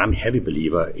 But I'm a heavy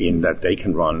believer in that they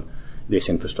can run this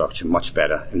infrastructure much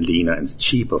better and leaner and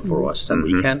cheaper for us than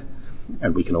we can.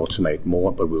 And we can automate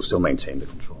more, but we'll still maintain the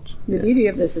controls. The beauty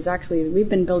of this is actually we've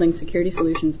been building security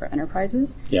solutions for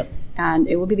enterprises. And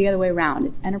it will be the other way around.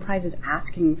 It's enterprises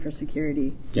asking for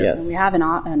security. And we have an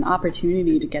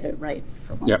opportunity to get it right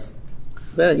for once.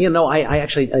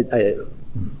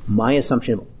 My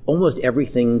assumption, almost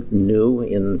everything new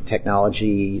in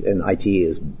technology and IT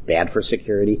is bad for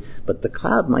security, but the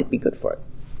cloud might be good for it.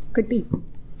 Could be.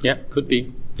 Yeah, could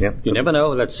be. You never know.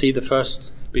 Let's see the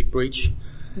first big breach.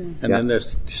 And then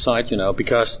there's decide,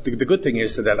 because the good thing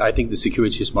is that I think the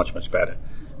security is much, much better.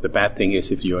 The bad thing is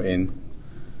if you're in,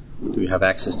 do you have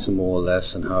access to more or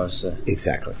less, and how is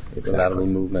exactly the lateral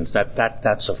movements?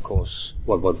 That's of course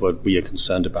what we are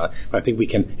concerned about. But I think we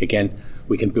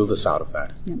can build us out of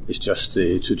that. It's just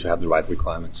to have the right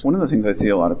requirements. One of the things I see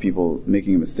a lot of people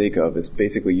making a mistake of is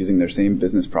basically using their same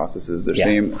business processes, their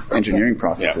same engineering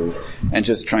processes, and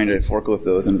just trying to forklift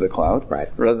those into the cloud,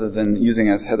 rather than using,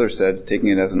 as Heather said, taking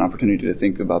it as an opportunity to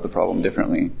think about the problem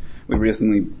differently. We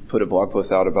recently put a blog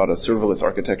post out about a serverless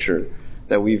architecture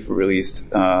that we've released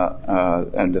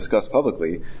and discussed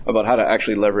publicly about how to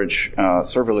actually leverage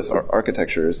serverless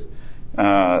architectures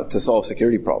to solve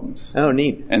security problems. Oh,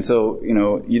 neat. And so,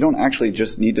 you don't actually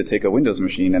just need to take a Windows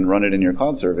machine and run it in your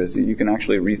cloud service. You can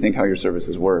actually rethink how your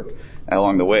services work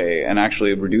along the way and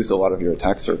actually reduce a lot of your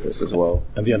attack surface as well.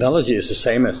 And the analogy is the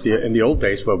same as in the old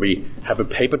days where we have a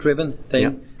paper-driven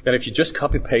thing. That if you just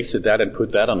copy-pasted that and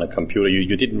put that on a computer,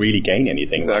 you didn't really gain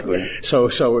anything. Exactly. So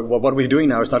what we're doing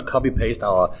now is not copy-paste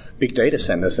our big data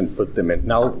centers and put them in.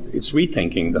 Now it's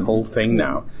rethinking the whole thing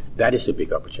now. That is a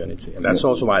big opportunity. And that's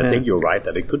also why I think you're right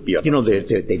that it could be a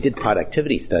they did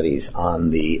productivity studies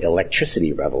on the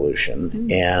electricity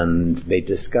revolution, and they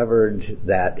discovered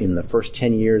that in the first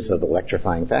 10 years of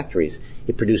electrifying factories,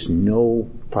 it produced no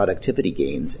productivity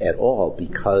gains at all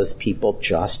because people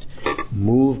just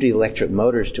moved electric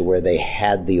motors to where they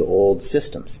had the old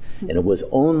systems. And it was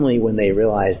only when they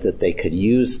realized that they could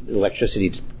use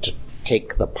electricity to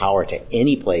take the power to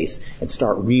any place and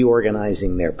start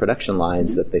reorganizing their production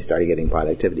lines that they started getting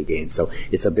productivity gains. So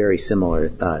it's a very similar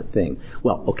thing.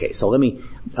 Well, okay, so let me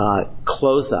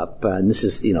close up. And this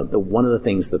is, one of the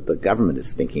things that the government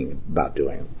is thinking about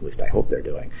doing, at least I hope they're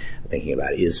thinking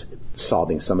about, is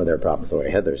solving some of their problems. The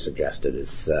way Heather suggested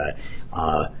is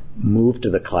move to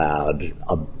the cloud,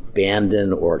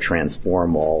 abandon or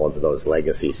transform all of those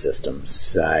legacy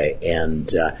systems and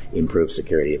improve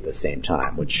security at the same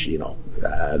time, which,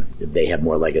 they have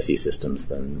more legacy systems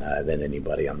than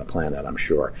anybody on the planet, I'm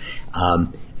sure.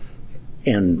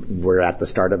 And we're at the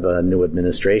start of a new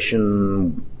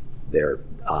administration. They're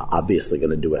obviously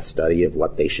going to do a study of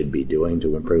what they should be doing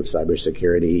to improve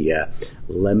cybersecurity.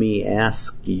 Let me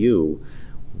ask you,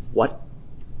 what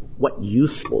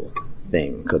useful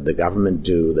thing could the government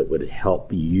do that would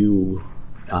help you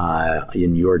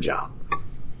in your job?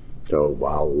 So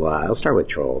I'll start with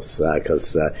Troels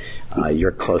because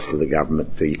you're close to the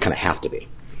government, so you kind of have to be.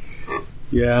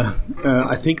 Yeah,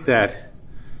 I think that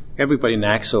everybody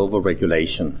nags over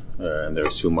regulation, and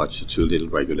there's too little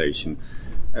regulation.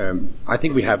 I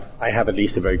think I have at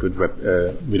least a very good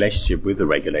relationship with the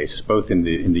regulators, both in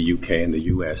the UK and the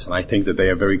US, and I think that they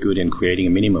are very good in creating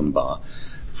a minimum bar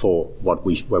for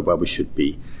where we should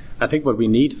be. I think what we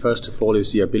need, first of all,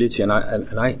 is the ability, and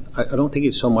I don't think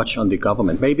it's so much on the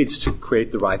government. Maybe it's to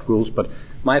create the right rules, but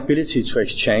my ability to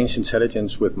exchange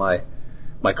intelligence with my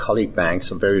colleague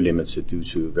banks are very limited due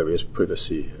to various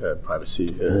privacy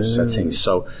settings.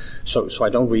 So I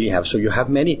don't really have. So you have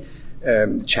many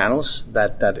channels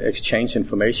that exchange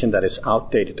information that is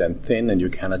outdated and thin, and you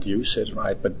cannot use it,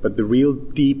 right? But the real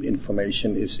deep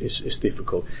information is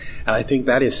difficult, and I think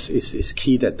that is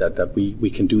key that we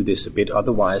can do this a bit.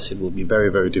 Otherwise, it will be very,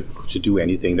 very difficult to do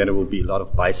anything. Then it will be a lot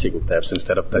of bicycle thefts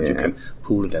instead of that you can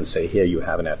pool it and say, here you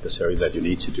have an adversary that you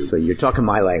need to do. So you're talking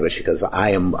my language, because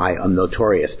I am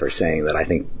notorious for saying that I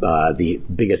think the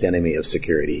biggest enemy of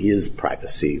security is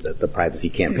privacy. That the privacy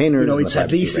campaigners, it's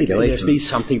at least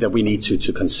something that we need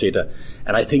to consider,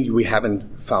 and I think we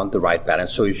haven't found the right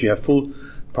balance. So if you have full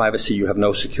privacy, you have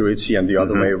no security, and the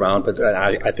other way around. But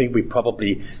I think we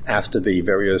probably, after the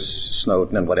various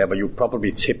Snowden and whatever, you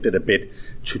probably tipped it a bit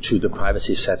to the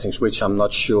privacy settings, which I'm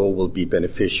not sure will be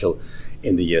beneficial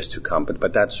in the years to come.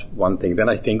 But that's one thing. Then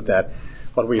I think that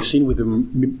what we've seen with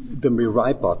the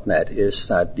Mirai botnet is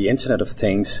that the Internet of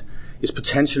Things is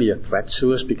potentially a threat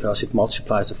to us because it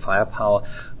multiplies the firepower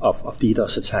of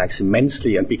DDoS attacks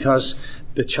immensely. And because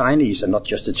the Chinese, and not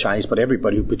just the Chinese, but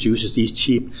everybody who produces these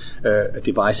cheap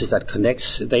devices that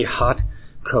connects, they hard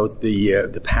code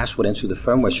the password into the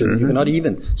firmware, so you cannot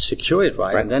even secure it,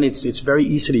 right? And then it's very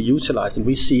easily utilized, and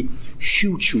we see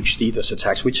huge DDoS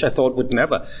attacks, which I thought would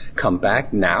never come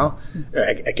back now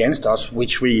against us,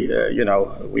 which we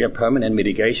have permanent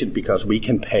mitigation because we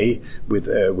can pay with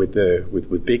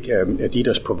big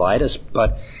DDoS providers,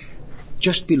 but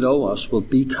just below us will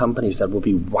be companies that will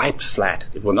be wiped flat.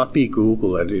 It will not be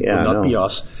Google, and it will not be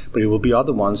us, but it will be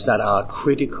other ones that are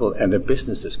critical and their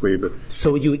business is critical.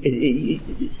 So do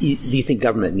you think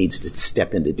government needs to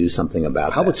step in to do something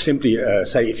about that? I would simply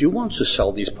say, if you want to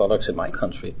sell these products in my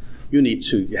country, you need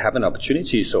to have an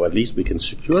opportunity, so at least we can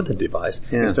secure the device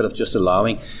instead of just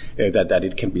allowing that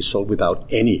it can be sold without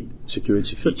any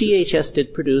security features. So DHS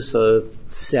did produce a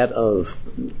set of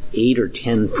 8 or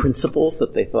 10 principles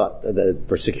that they thought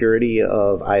for security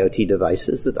of IoT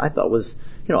devices that I thought was,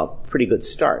 a pretty good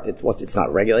start. It's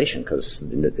not regulation because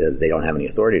they don't have any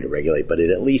authority to regulate, but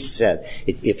it at least said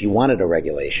if you wanted a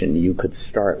regulation, you could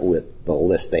start with the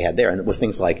list they had there, and it was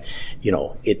things like,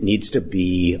 it needs to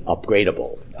be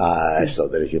upgradable. So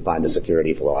that if you find a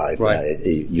security flaw,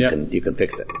 you can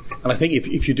fix it. And I think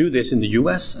if you do this in the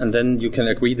U.S. and then you can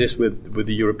agree this with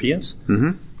the Europeans,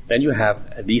 then you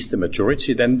have at least a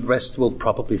majority. Then the rest will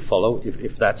probably follow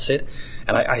if that's it.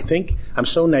 And I think I'm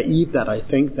so naive that I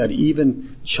think that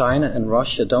even China and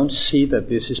Russia don't see that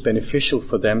this is beneficial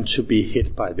for them to be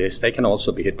hit by this. They can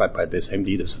also be hit by the same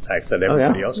DDoS attacks that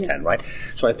everybody else can, right?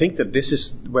 So I think that this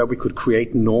is where we could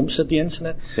create norms at the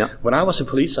internet. Yeah. When I was a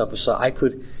police officer, I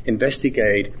could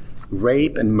investigate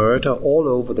rape and murder all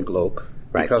over the globe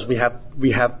because we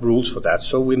have rules for that.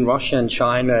 So in Russia and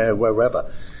China,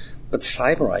 wherever. But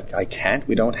cyber, I can't.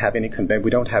 We don't have any we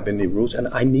don't have any rules, and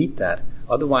I need that.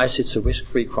 Otherwise, it's a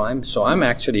risk-free crime. So I'm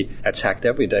actually attacked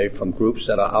every day from groups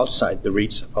that are outside the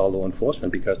reach of our law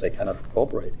enforcement because they cannot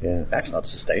cooperate. Yeah. That's not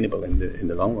sustainable in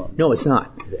the long run. No, it's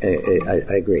not.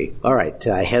 I agree. All right,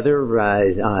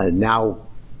 Heather. Now,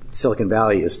 Silicon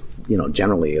Valley is,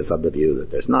 generally is of the view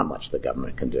that there's not much the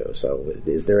government can do. So,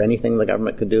 is there anything the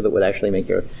government could do that would actually make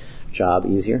your job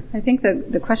easier? I think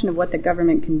the question of what the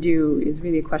government can do is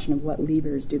really a question of what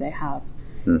levers do they have.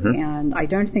 And I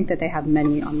don't think that they have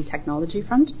many on the technology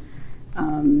front.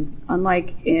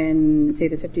 Unlike in, say,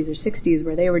 the 50s or 60s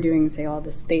where they were doing, say, all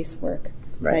the space work,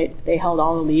 right? They held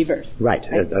all the levers. Right.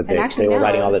 They were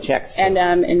writing all the checks.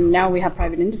 And now we have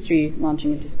private industry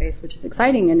launching into space, which is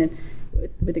exciting. And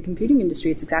with the computing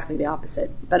industry, it's exactly the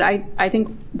opposite. But I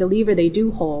think the lever they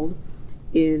do hold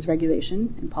is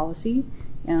regulation and policy.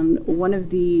 And one of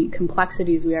the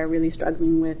complexities we are really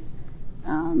struggling with,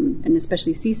 and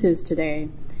especially CISOs today,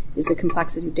 is the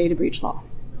complexity of data breach law.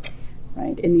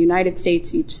 Right? In the United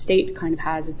States, each state kind of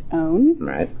has its own.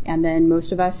 Right. And then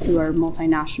most of us who are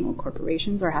multinational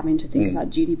corporations are having to think about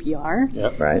GDPR.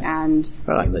 Yep. Right. And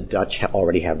the Dutch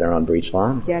already have their own breach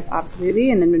law. Yes, absolutely.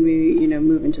 And then when we,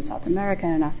 move into South America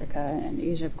and Africa and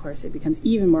Asia, of course, it becomes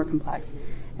even more complex.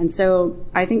 And so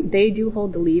I think they do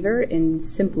hold the lever in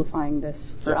simplifying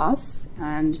this for us,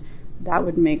 and that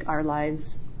would make our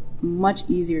lives much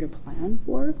easier to plan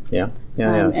for. And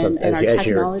our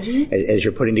technology. As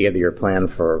you're putting together your plan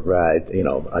for,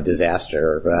 a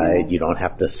disaster, you don't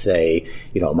have to say,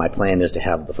 my plan is to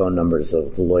have the phone numbers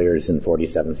of the lawyers in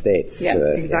 47 states. Yeah,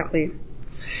 exactly.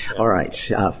 All right,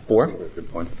 4.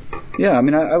 Good point. Yeah, I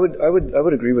mean, I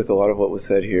would agree with a lot of what was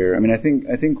said here. I mean, I think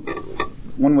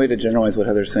one way to generalize what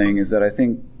Heather's saying is that I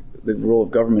think the role of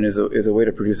government is a way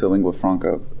to produce a lingua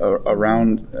franca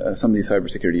around some of these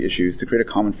cybersecurity issues, to create a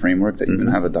common framework that you can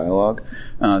have a dialogue.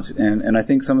 And I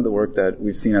think some of the work that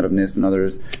we've seen out of NIST and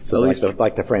others, so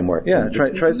like the framework,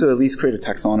 tries to at least create a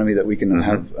taxonomy that we can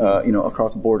have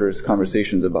across borders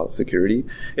conversations about security.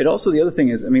 It also, the other thing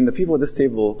is, I mean, the people at this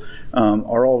table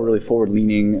are all really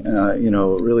forward-leaning,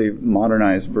 really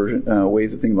modernized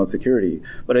ways of thinking about security.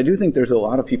 But I do think there's a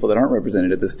lot of people that aren't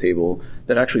represented at this table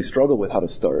that actually struggle with how to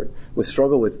start. We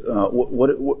struggle with what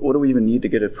do we even need to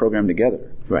get a program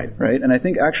together, right? And I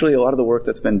think actually a lot of the work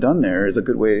that's been done there is a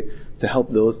good way to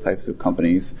help those types of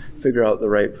companies figure out the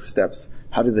right steps.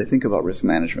 How do they think about risk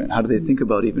management? How do they think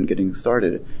about even getting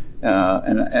started?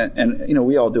 And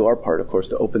we all do our part, of course,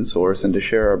 to open source and to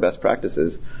share our best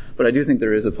practices. But I do think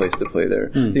there is a place to play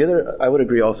there. The other, I would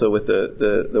agree also with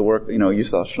the work. You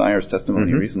saw Schneier's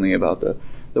testimony recently about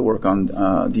the work on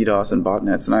DDoS and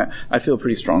botnets, and I feel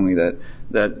pretty strongly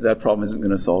that problem isn't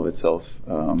going to solve itself.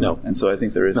 No. And so I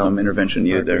think there is some intervention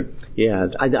needed there. Yeah,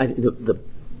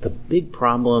 the big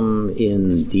problem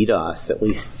in DDoS, at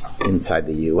least inside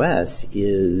the U.S.,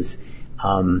 is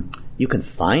you can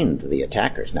find the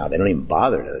attackers now. They don't even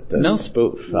bother to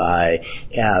spoof.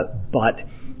 But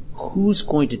who's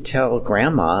going to tell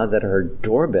Grandma that her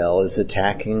doorbell is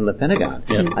attacking the Pentagon?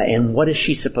 And what is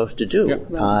she supposed to do?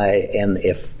 And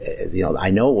if, I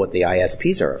know what the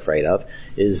ISPs are afraid of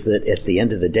is that at the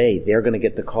end of the day, they're going to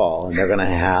get the call and they're going to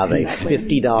have a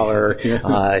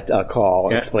 $50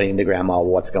 call explaining to Grandma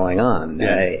what's going on.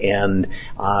 And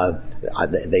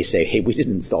they say, hey, we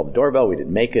didn't install the doorbell, we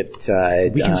didn't make it.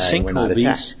 We can sync all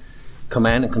these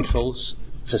command and controls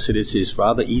facilities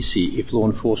rather easy if law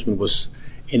enforcement was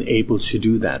enabled to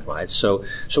do that, right? So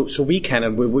we can,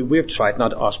 and we have tried,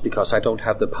 not us because I don't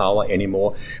have the power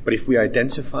anymore, but if we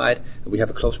identified, we have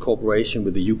a close cooperation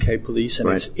with the UK police and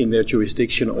it's in their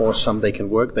jurisdiction or some they can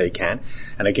work, they can.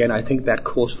 And again, I think that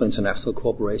calls for international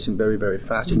cooperation very, very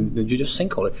fast. And you just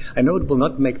sinkhole it. I know it will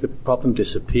not make the problem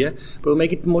disappear, but it will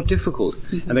make it more difficult.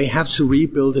 And they have to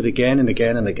rebuild it again and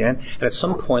again and again. And at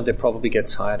some point, they probably get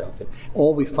tired of it.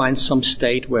 Or we find some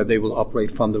state where they will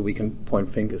operate from that we can point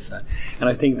fingers at. And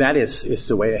I think that is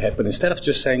the way ahead. But instead of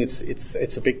just saying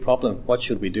it's a big problem, what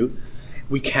should we do?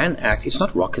 We can act. It's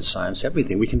not rocket science,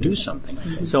 everything. We can do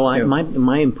something. So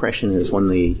my impression is when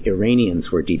the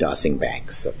Iranians were DDoSing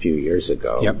banks a few years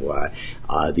ago,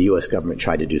 the U.S. government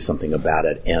tried to do something about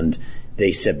it, and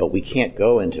they said, but we can't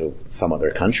go into some other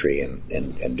country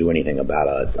and do anything about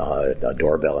a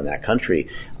doorbell in that country.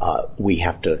 We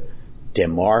have to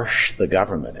demarche the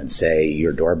government and say,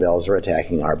 your doorbells are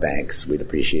attacking our banks. We'd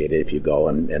appreciate it if you go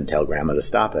and tell Grandma to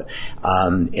stop it.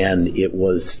 And it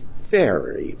was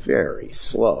very, very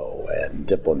slow and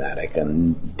diplomatic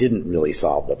and didn't really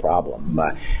solve the problem.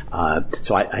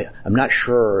 So I'm not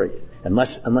sure,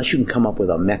 unless you can come up with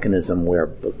a mechanism where,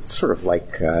 sort of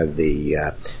like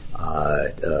the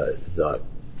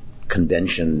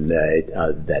convention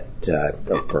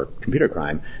for computer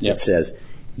crime that says,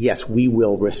 yes, we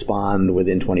will respond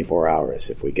within 24 hours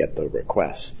if we get the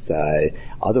request.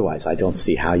 Otherwise, I don't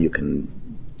see how you can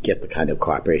get the kind of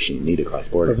cooperation you need across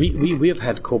borders. We have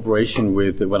had cooperation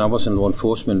with, when I was in law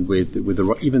enforcement,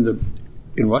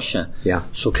 in Russia. Yeah.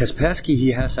 So Kaspersky,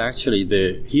 he has actually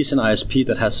he's an ISP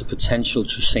that has the potential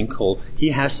to sinkhole.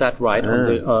 He has that right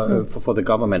for the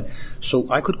government.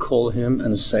 So I could call him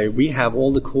and say, we have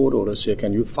all the court orders here.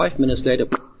 Can you 5 minutes later?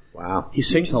 Wow. He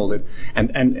signaled it.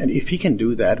 And if he can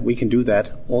do that, we can do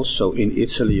that also in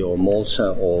Italy or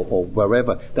Malta or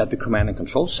wherever that the command and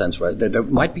control sense, right? There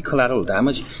might be collateral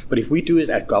damage, but if we do it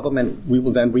at government, we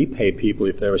will then repay people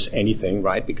if there is anything,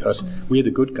 right? Because we're the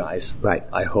good guys, right?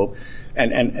 I hope.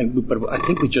 But I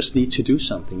think we just need to do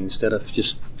something instead of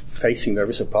just facing there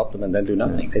is a problem and then do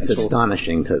nothing. It's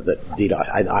astonishing that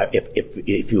DDoS.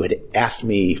 If you had asked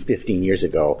me 15 years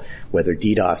ago whether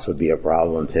DDoS would be a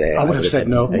problem today, I would have said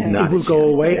no. It will go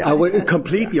away. I would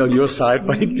completely on your side,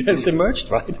 but it has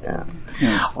emerged, right?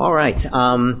 Yeah. All right.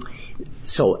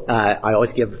 So I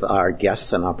always give our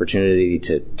guests an opportunity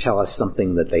to tell us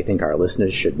something that they think our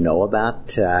listeners should know about,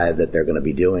 that they're going to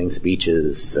be doing,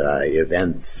 speeches,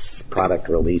 events, product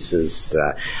releases,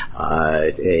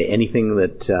 anything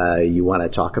that you want to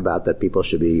talk about that people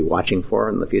should be watching for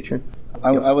in the future?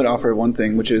 I would offer one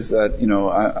thing, which is that,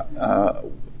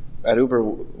 at Uber,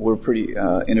 we're pretty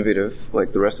innovative,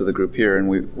 like the rest of the group here, and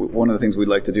one of the things we'd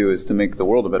like to do is to make the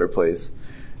world a better place.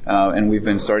 And we've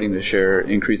been starting to share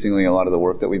increasingly a lot of the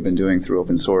work that we've been doing through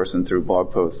open source and through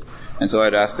blog posts. And so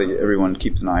I'd ask that everyone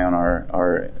keeps an eye on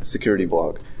our security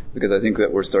blog, because I think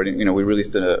that we're starting, we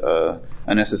released an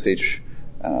SSH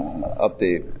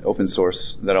update, open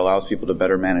source, that allows people to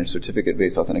better manage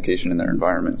certificate-based authentication in their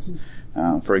environments,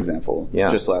 for example,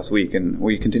 just last week. And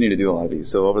we continue to do a lot of these.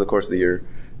 So over the course of the year,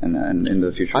 and into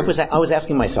the future. I was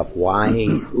asking myself why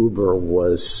Uber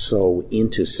was so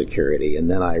into security, and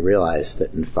then I realized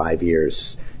that in 5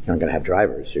 years you're not going to have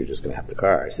drivers; you're just going to have the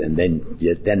cars, and then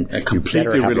you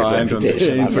completely reliant on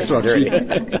the infrastructure.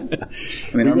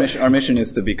 I mean, our mission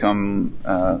is to become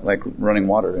like running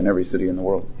water in every city in the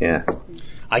world. Yeah,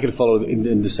 I can follow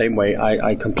in the same way.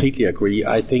 I completely agree.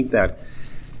 I think that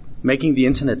making the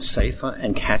internet safer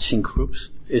and catching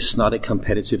crooks is not a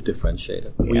competitive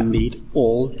differentiator. Yeah. We need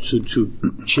all to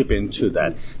chip into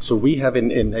that. So we have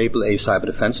enabled a cyber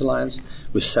defense alliance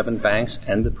with 7 banks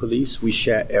and the police. We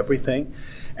share everything.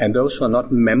 And those who are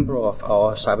not member of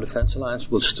our Cyber Defense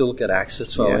Alliance will still get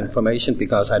access to our information,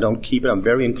 because I don't keep it. I'm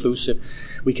very inclusive.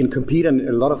 We can compete on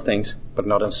a lot of things, but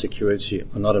not on security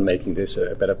or not on making this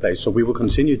a better place. So we will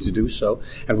continue to do so,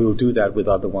 and we will do that with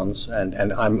other ones.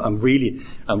 And I'm really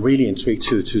intrigued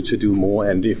to do more.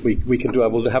 And if we can do, I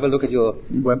will have a look at your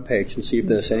webpage and see if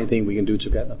there's anything we can do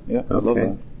together. Yeah, I love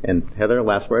that. And Heather,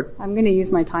 last word? I'm going to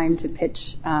use my time to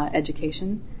pitch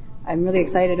education. I'm really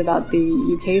excited about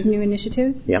the UK's new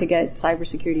initiative to get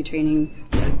cybersecurity training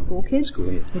for school kids,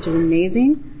 which is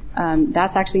amazing.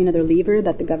 That's actually another lever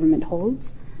that the government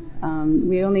holds.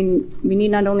 We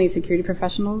need not only security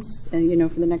professionals, for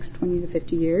the next 20 to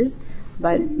 50 years,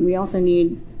 but we also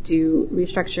need to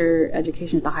restructure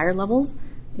education at the higher levels,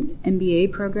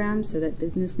 MBA programs, so that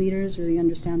business leaders really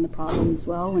understand the problem as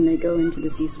well when they go into the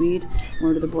C-suite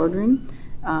or to the boardroom.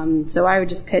 So I would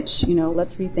just pitch,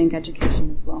 let's rethink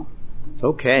education as well.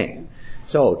 Okay.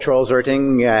 So, Troels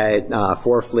Oerting,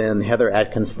 for Flynn, Heather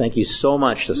Adkins, thank you so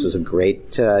much. This was a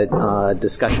great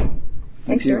discussion.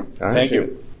 Thanks, sir. Thank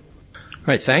you. All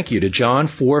right, thank you to John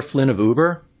Flynn of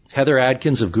Uber, Heather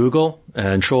Adkins of Google,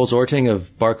 and Troels Oerting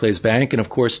of Barclays Bank, and of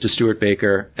course to Stewart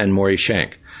Baker and Maury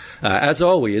Shank. As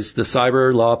always, the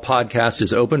Cyber Law Podcast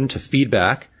is open to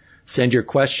feedback. Send your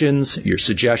questions, your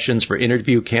suggestions for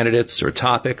interview candidates or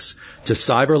topics to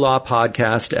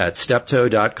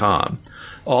cyberlawpodcast@steptoe.com.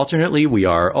 Alternately, we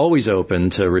are always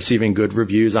open to receiving good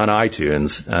reviews on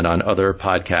iTunes and on other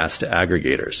podcast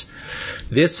aggregators.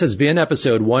 This has been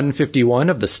episode 151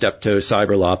 of the Steptoe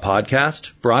Cyberlaw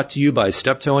Podcast, brought to you by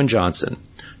Steptoe & Johnson.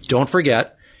 Don't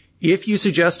forget, if you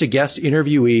suggest a guest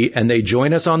interviewee and they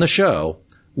join us on the show,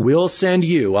 we'll send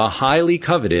you a highly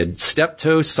coveted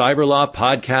Steptoe Cyberlaw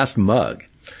Podcast mug.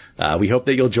 We hope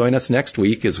that you'll join us next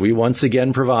week as we once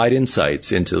again provide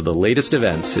insights into the latest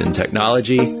events in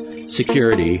technology,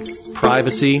 security,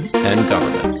 privacy, and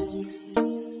government.